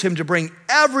enables him to bring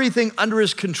everything under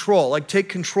his control, like take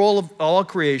control of all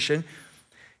creation,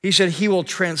 he said he will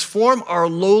transform our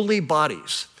lowly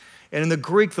bodies. And in the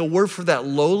Greek, the word for that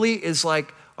lowly is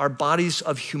like our bodies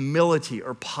of humility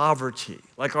or poverty,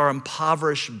 like our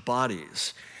impoverished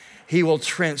bodies. He will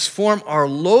transform our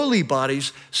lowly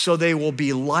bodies so they will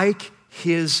be like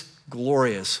his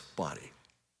glorious body.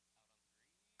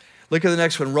 Look at the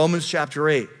next one, Romans chapter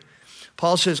 8.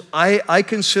 Paul says, I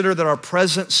consider that our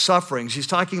present sufferings, he's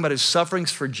talking about his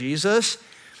sufferings for Jesus.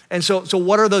 And so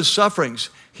what are those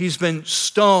sufferings? He's been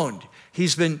stoned.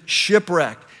 He's been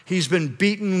shipwrecked. He's been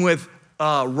beaten with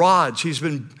rods. He's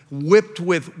been whipped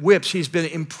with whips. He's been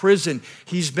imprisoned.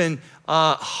 He's been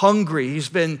hungry. He's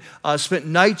been spent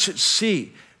nights at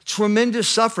sea. Tremendous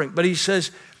suffering. But he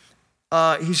says,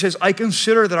 I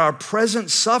consider that our present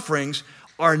sufferings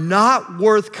are not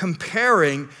worth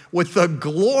comparing with the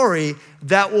glory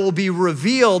that will be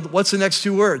revealed. What's the next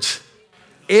two words?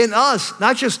 In us.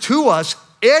 Not just to us,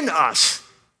 in us.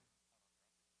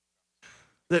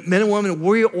 That men and women,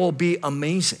 we will be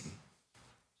amazing.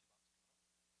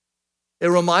 It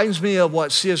reminds me of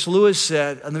what C.S. Lewis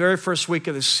said on the very first week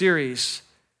of the series,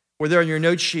 where there on your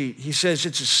note sheet, he says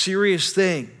it's a serious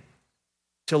thing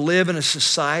to live in a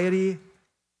society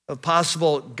of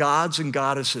possible gods and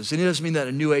goddesses. And he doesn't mean that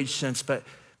in a New Age sense, but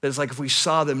it's like if we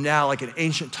saw them now, like in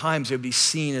ancient times, they would be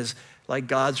seen as like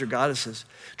gods or goddesses.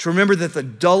 To remember that the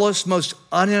dullest, most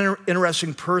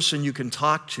uninteresting person you can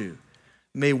talk to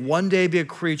may one day be a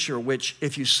creature which,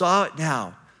 if you saw it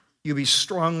now, you'd be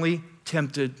strongly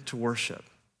tempted to worship.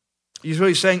 He's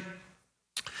really saying,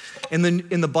 in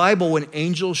the Bible, when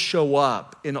angels show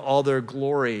up in all their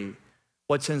glory,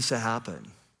 what tends to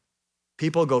happen?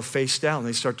 People go face down,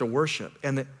 they start to worship.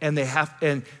 And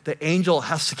the angel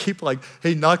has to keep like,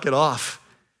 hey, knock it off.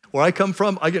 Where I come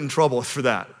from, I get in trouble for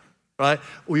that, right?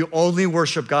 We only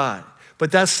worship God.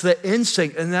 But that's the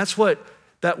instinct, and that's what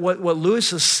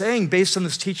Lewis is saying based on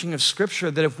this teaching of Scripture,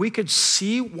 that if we could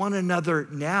see one another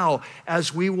now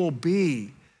as we will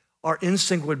be, our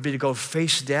instinct would be to go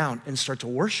face down and start to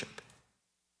worship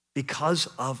because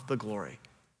of the glory.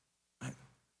 Right?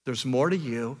 There's more to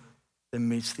you than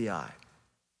meets the eye.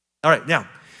 All right, now,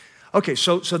 okay,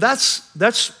 so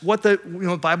that's what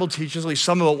the Bible teaches, at least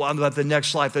some of it about the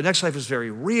next life. The next life is very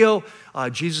real.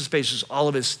 Jesus bases all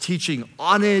of his teaching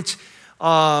on it.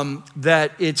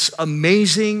 That it's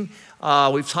amazing.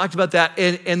 We've talked about that.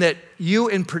 And that you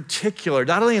in particular,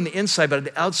 not only on the inside, but on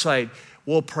the outside,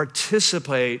 will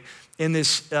participate in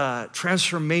this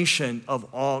transformation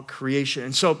of all creation.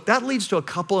 And so that leads to a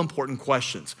couple important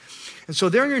questions. And so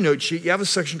there in your note sheet, you have a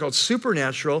section called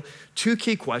Supernatural, 2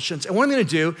 key questions. And what I'm going to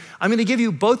do, I'm going to give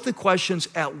you both the questions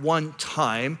at one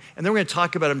time, and then we're going to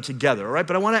talk about them together, all right?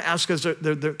 But I want to ask, because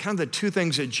they're kind of the two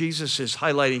things that Jesus is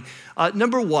highlighting.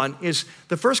 Number one is,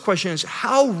 the first question is,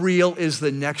 how real is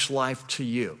the next life to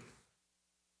you?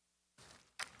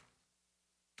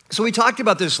 So we talked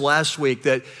about this last week,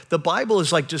 that the Bible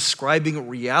is like describing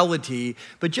reality,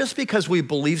 but just because we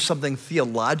believe something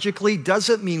theologically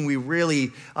doesn't mean we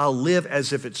really live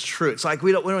as if it's true. It's like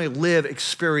we don't really live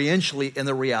experientially in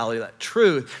the reality of that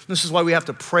truth. This is why we have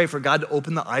to pray for God to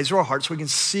open the eyes of our hearts so we can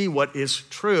see what is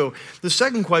true. The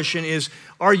second question is,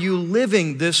 are you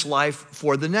living this life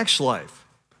for the next life?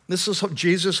 This is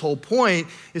Jesus' whole point,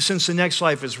 is since the next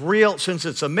life is real, since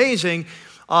it's amazing,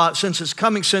 since it's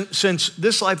coming, since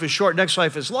this life is short, next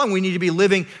life is long, we need to be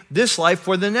living this life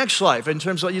for the next life. In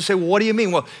terms of, you say, well, what do you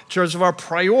mean? Well, in terms of our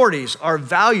priorities, our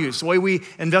values, the way we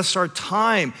invest our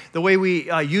time, the way we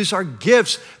use our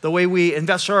gifts, the way we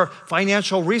invest our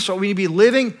financial resources, we need to be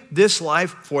living this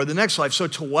life for the next life. So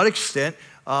to what extent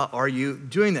are you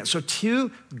doing that? So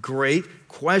 2 great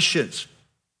questions.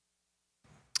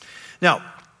 Now,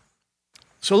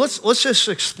 so let's just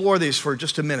explore these for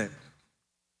just a minute.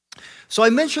 So I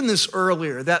mentioned this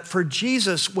earlier, that for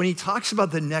Jesus, when he talks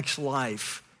about the next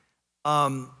life,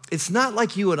 it's not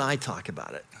like you and I talk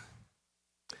about it.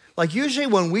 Like usually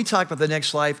when we talk about the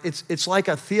next life, it's like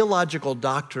a theological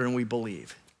doctrine we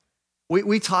believe.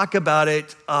 We talk about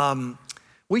it.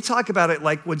 We talk about it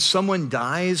like when someone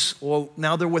dies, well,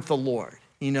 now they're with the Lord,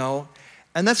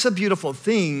 and that's a beautiful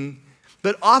thing.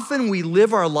 But often we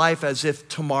live our life as if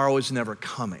tomorrow is never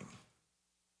coming.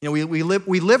 We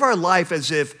live our life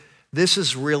as if this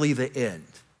is really the end.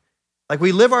 Like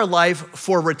we live our life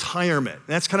for retirement. And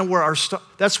that's kind of where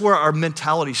our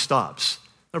mentality stops.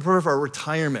 For our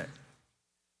retirement.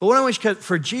 But when I wish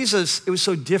for Jesus, it was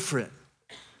so different.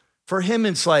 For him,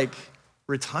 it's like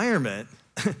retirement.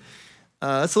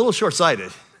 That's a little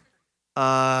short-sighted.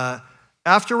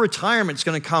 After retirement, it's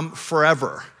going to come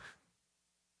forever.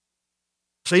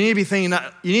 So you need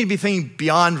to be thinking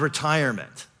beyond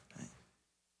retirement.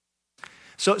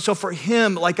 So for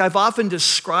him, like I've often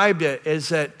described it, is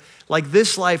that like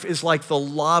this life is like the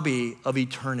lobby of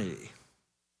eternity.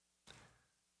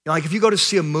 Like if you go to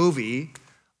see a movie,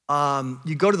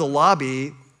 you go to the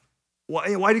lobby. Why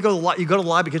do you go to the lobby? You go to the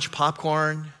lobby to get your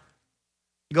popcorn.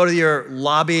 You go to your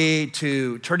lobby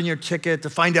to turn in your ticket to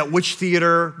find out which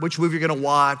theater, which movie you're going to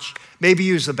watch, maybe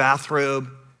use the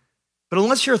bathroom. But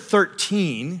unless you're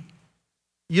 13,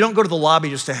 you don't go to the lobby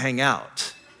just to hang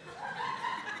out,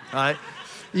 right?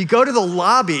 You go to the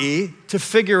lobby to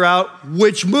figure out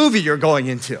which movie you're going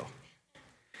into.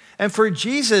 And for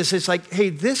Jesus, it's like, hey,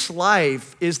 this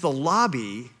life is the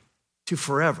lobby to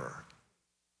forever.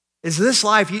 Is this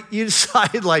life, you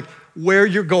decide like where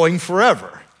you're going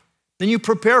forever. Then you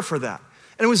prepare for that.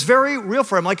 And it was very real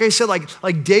for him. Like I said,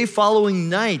 like day following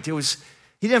night, he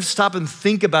didn't have to stop and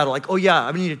think about it like, oh yeah,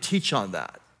 I need to teach on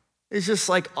that. It's just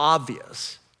like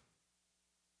obvious.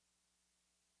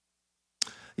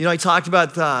 I talked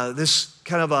about this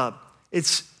kind of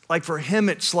it's like for him,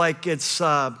 it's like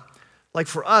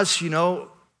for us,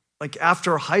 like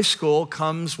after high school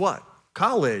comes what?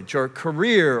 College or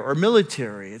career or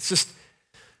military. It's just,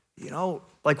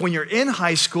 like when you're in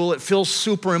high school, it feels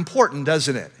super important,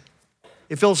 doesn't it?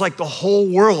 It feels like the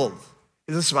whole world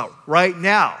is this about right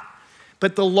now.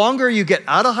 But the longer you get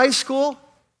out of high school,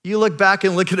 you look back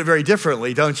and look at it very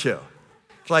differently, don't you?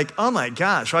 It's like, oh my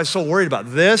gosh, I was so worried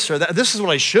about this or that. This is what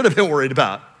I should have been worried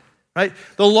about, right?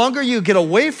 The longer you get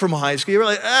away from high school, you're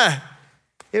like,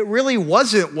 it really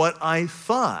wasn't what I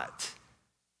thought.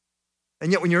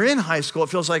 And yet when you're in high school, it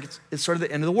feels like it's sort of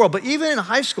the end of the world. But even in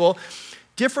high school,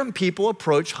 different people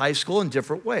approach high school in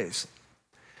different ways.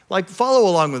 Like, follow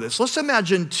along with this. Let's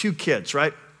imagine 2 kids,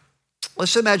 right?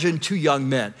 Let's imagine 2 young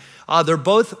men. They're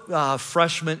both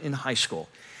freshmen in high school.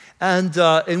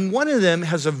 And one of them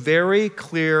has a very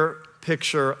clear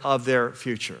picture of their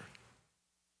future.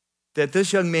 That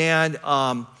this young man,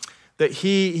 that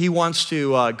he wants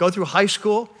to go through high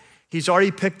school. He's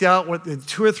already picked out what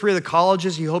 2 or 3 of the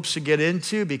colleges he hopes to get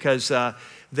into because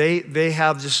they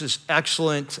have just this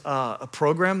excellent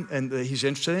program and he's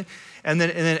interested in. And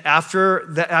then after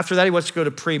that, he wants to go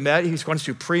to pre-med. He wants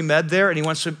to do pre-med there, and he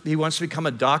wants to become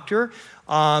a doctor.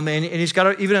 And he's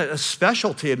got even a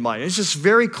specialty in mind. It's just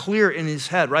very clear in his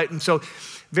head, right? And so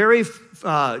very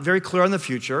clear on the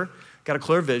future, got a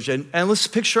clear vision. And let's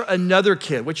picture another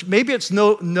kid, which maybe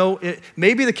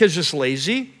maybe the kid's just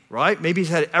lazy, right? Maybe he's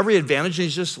had every advantage and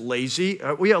he's just lazy.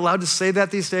 Are we allowed to say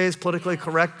that these days, politically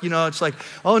correct? It's like,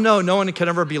 oh no one can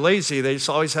ever be lazy. They just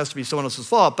always has to be someone else's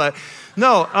fault. But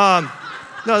no,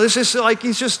 this is like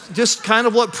he's just kind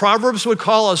of what Proverbs would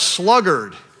call a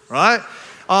sluggard, right?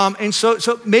 And so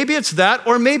maybe it's that,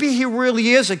 or maybe he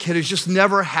really is a kid who's just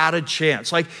never had a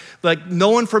chance. Like no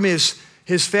one from his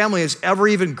family has ever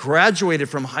even graduated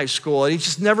from high school, and he's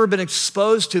just never been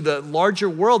exposed to the larger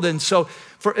world. And so,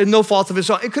 and no fault of his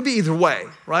own, it could be either way,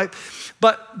 right?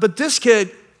 But this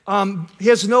kid, he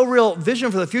has no real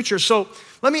vision for the future. So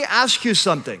let me ask you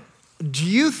something. Do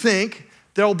you think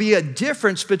there'll be a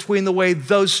difference between the way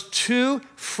those 2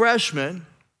 freshmen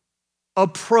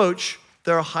approach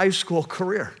their high school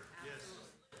career? Yes.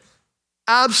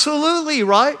 Absolutely,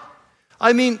 right?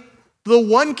 I mean, the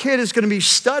one kid is going to be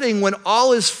studying when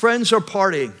all his friends are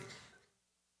partying.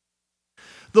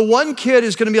 The one kid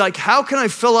is going to be like, how can I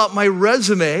fill out my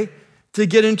resume to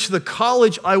get into the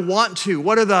college I want to?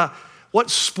 What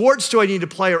sports do I need to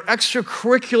play or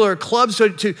extracurricular clubs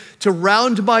to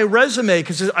round my resume?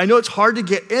 Because I know it's hard to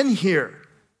get in here.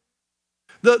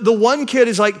 The one kid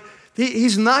is like,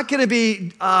 he's not going to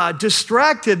be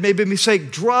distracted, maybe say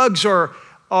drugs or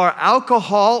or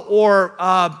alcohol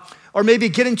or maybe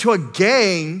get into a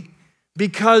gang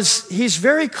because he's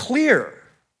very clear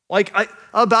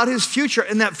about his future.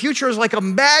 And that future is like a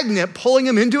magnet pulling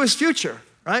him into his future,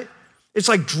 right? It's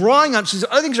like drawing on, since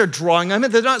other things are drawing on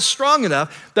it, they're not strong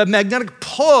enough. The magnetic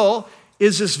pull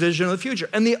is this vision of the future.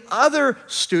 And the other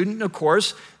student, of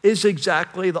course, is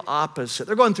exactly the opposite.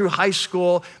 They're going through high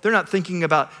school. They're not thinking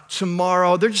about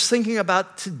tomorrow. They're just thinking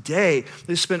about today.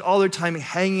 They spend all their time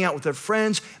hanging out with their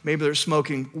friends. Maybe they're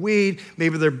smoking weed.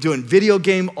 Maybe they're doing video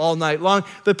game all night long.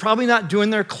 They're probably not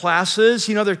doing their classes.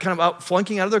 They're kind of out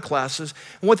flunking out of their classes.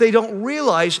 And what they don't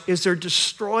realize is they're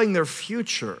destroying their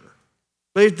future.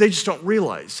 They just don't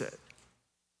realize it.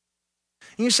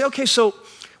 And you say, okay, so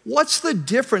what's the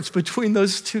difference between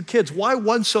those two kids? Why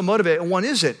one's so motivated and one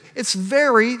isn't? It's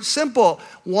very simple.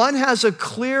 One has a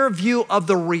clear view of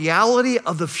the reality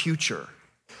of the future,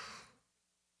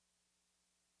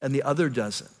 and the other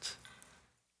doesn't.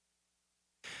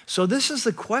 So this is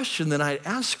the question that I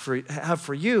have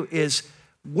for you is,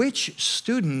 which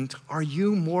student are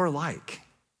you more like?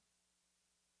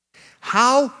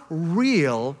 How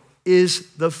real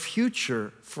is the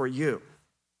future for you?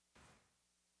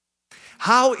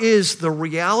 How is the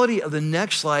reality of the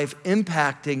next life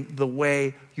impacting the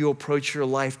way you approach your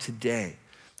life today?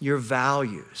 Your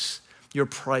values, your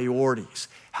priorities,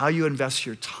 how you invest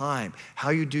your time,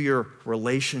 how you do your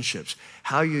relationships,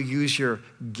 how you use your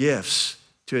gifts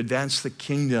to advance the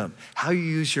kingdom, how you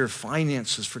use your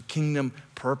finances for kingdom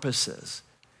purposes.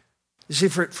 You see,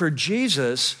 for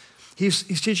Jesus,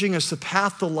 he's teaching us the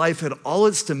path to life in all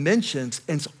its dimensions,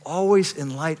 and it's always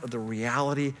in light of the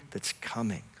reality that's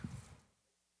coming.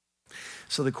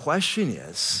 So the question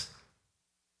is,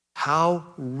 how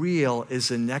real is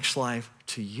the next life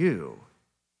to you?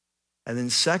 And then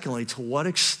secondly, to what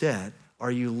extent are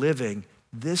you living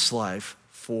this life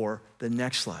for the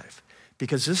next life?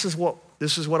 Because this is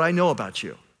what I know about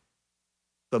you.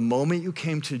 The moment you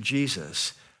came to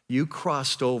Jesus, you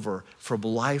crossed over from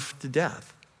life to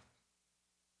death.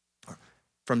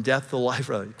 From death to life,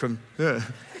 really.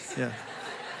 Yeah.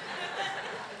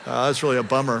 That's really a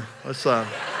bummer. Let's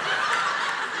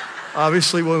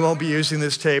obviously, we won't be using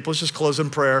this tape. Let's just close in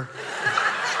prayer.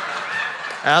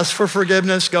 Ask for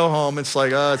forgiveness, go home. It's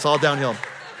like, it's all downhill.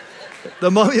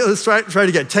 The moment, let's try it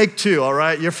again. Take two, all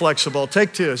right? You're flexible.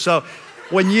 Take two. So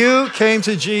when you came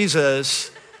to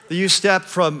Jesus, you stepped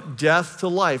from death to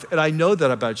life. And I know that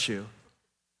about you.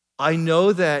 I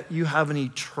know that you have an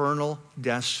eternal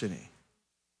destiny.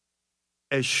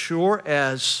 As sure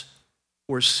as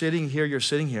we're sitting here, you're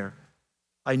sitting here,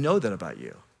 I know that about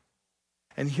you.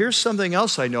 And here's something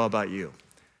else I know about you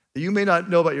that you may not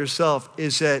know about yourself,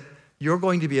 is that you're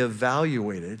going to be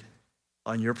evaluated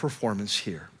on your performance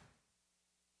here.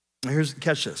 Now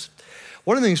catch this.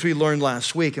 One of the things we learned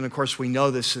last week, and of course we know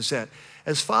this, is that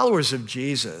as followers of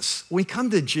Jesus, we come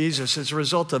to Jesus as a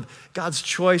result of God's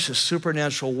choice, His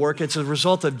supernatural work. It's a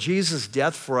result of Jesus'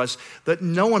 death for us that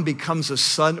no one becomes a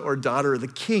son or daughter of the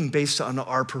King based on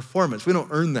our performance. We don't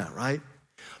earn that, right?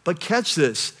 But catch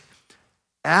this.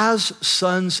 As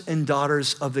sons and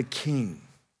daughters of the King,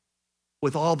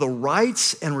 with all the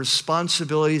rights and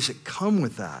responsibilities that come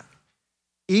with that,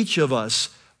 each of us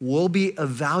will be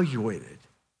evaluated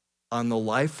on the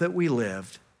life that we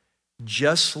lived,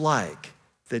 just like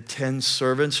the 10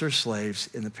 servants or slaves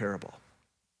in the parable.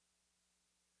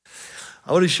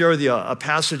 I want to share with you a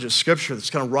passage of scripture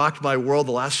that's kind of rocked my world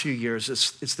the last few years.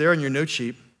 It's there in your note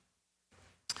sheet.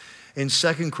 In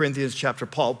 2 Corinthians chapter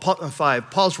 5,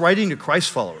 Paul's writing to Christ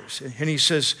followers, and he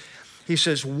says,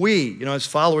 we, as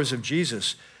followers of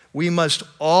Jesus, we must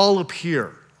all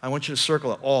appear. I want you to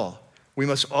circle it, all. We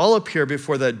must all appear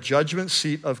before the judgment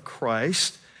seat of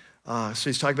Christ. So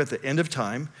he's talking about the end of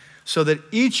time, so that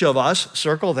each of us,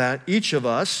 circle that, each of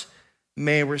us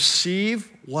may receive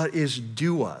what is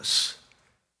due us.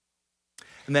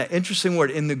 And that interesting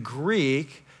word, in the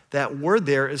Greek, that word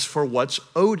there is for what's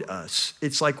owed us.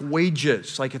 It's like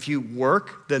wages. Like if you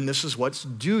work, then this is what's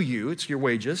due you. It's your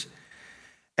wages.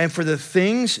 And for the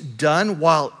things done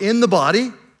while in the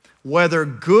body, whether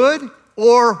good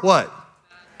or what?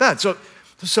 Bad.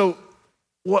 So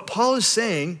what Paul is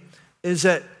saying is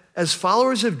that as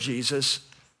followers of Jesus,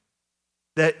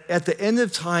 that at the end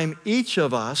of time, each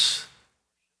of us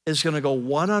is going to go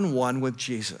one-on-one with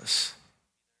Jesus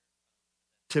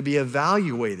to be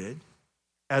evaluated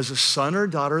as a son or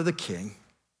daughter of the King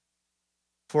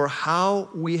for how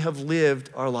we have lived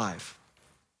our life.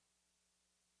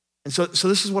 And so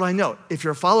this is what I know. If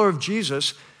you're a follower of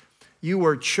Jesus, you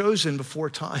were chosen before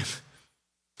time.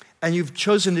 And you've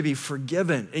chosen to be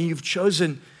forgiven. And you've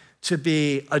chosen to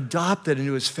be adopted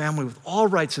into his family with all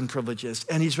rights and privileges.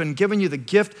 And he's been giving you the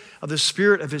gift of the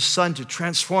Spirit of his Son to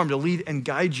transform, to lead and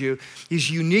guide you. He's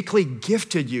uniquely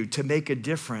gifted you to make a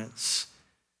difference.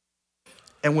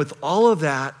 And with all of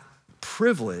that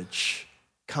privilege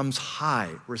comes high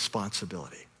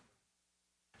responsibility.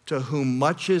 To whom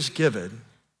much is given,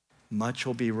 much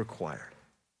will be required.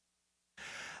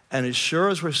 And as sure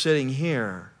as we're sitting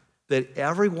here, that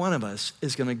every one of us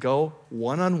is going to go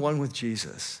one-on-one with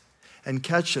Jesus. And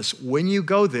catch this, when you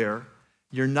go there,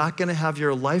 you're not going to have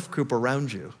your life group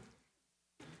around you.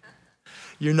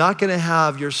 You're not going to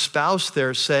have your spouse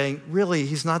there saying, really,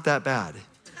 he's not that bad.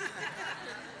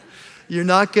 You're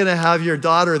not going to have your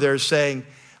daughter there saying,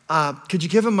 could you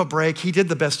give him a break? He did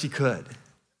the best he could,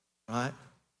 right?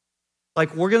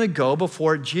 Like, we're going to go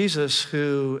before Jesus,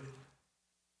 who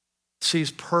sees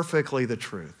perfectly the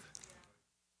truth.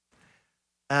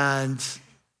 And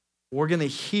we're going to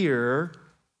hear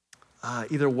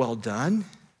either well done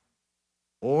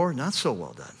or not so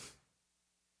well done.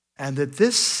 And that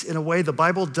this, in a way, the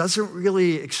Bible doesn't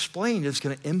really explain is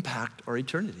going to impact our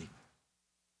eternity.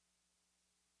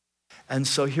 And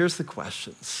so here's the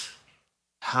questions.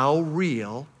 How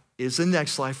real is the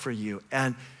next life for you?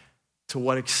 And to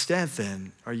what extent,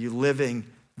 then, are you living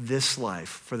this life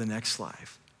for the next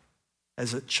life?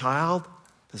 As a child,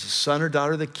 as a son or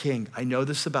daughter of the King, I know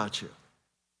this about you,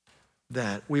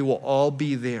 that we will all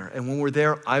be there. And when we're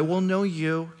there, I will know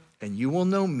you, and you will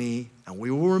know me, and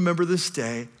we will remember this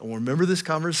day, and we'll remember this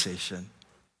conversation.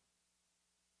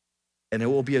 And it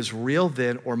will be as real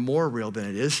then, or more real than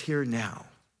it is here now.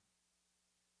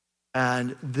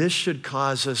 And this should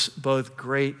cause us both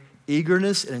great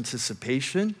eagerness and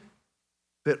anticipation,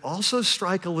 but also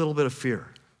strike a little bit of fear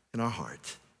in our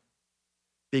heart.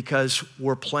 Because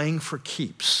we're playing for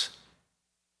keeps.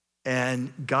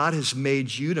 And God has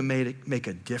made you to make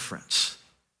a difference.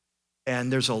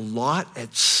 And there's a lot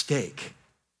at stake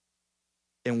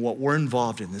in what we're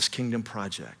involved in, this kingdom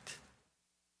project.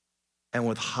 And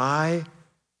with high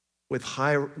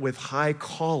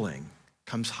calling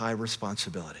comes high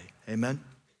responsibility. Amen?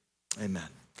 Amen.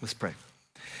 Let's pray.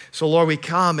 So Lord, we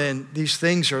come, and these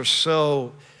things are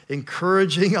so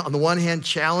encouraging on the one hand,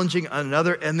 challenging on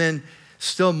another, and then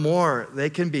still more, they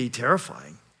can be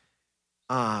terrifying.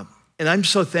 And I'm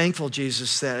so thankful,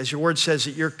 Jesus, that as your word says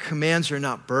that your commands are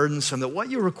not burdensome, that what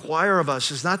you require of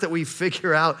us is not that we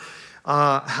figure out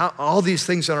how all these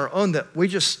things on our own, that we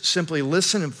just simply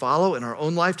listen and follow in our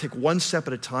own life, take one step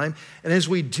at a time. And as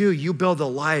we do, you build a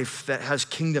life that has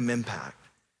kingdom impact.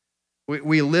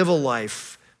 We live a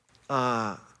life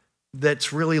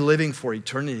that's really living for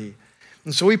eternity.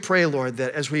 And so we pray, Lord,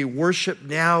 that as we worship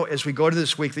now, as we go to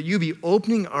this week, that you be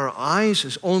opening our eyes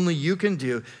as only you can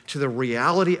do to the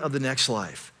reality of the next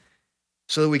life,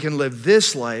 so that we can live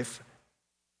this life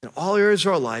in all areas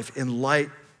of our life in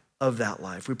light of that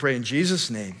life. We pray in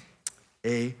Jesus' name,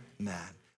 amen.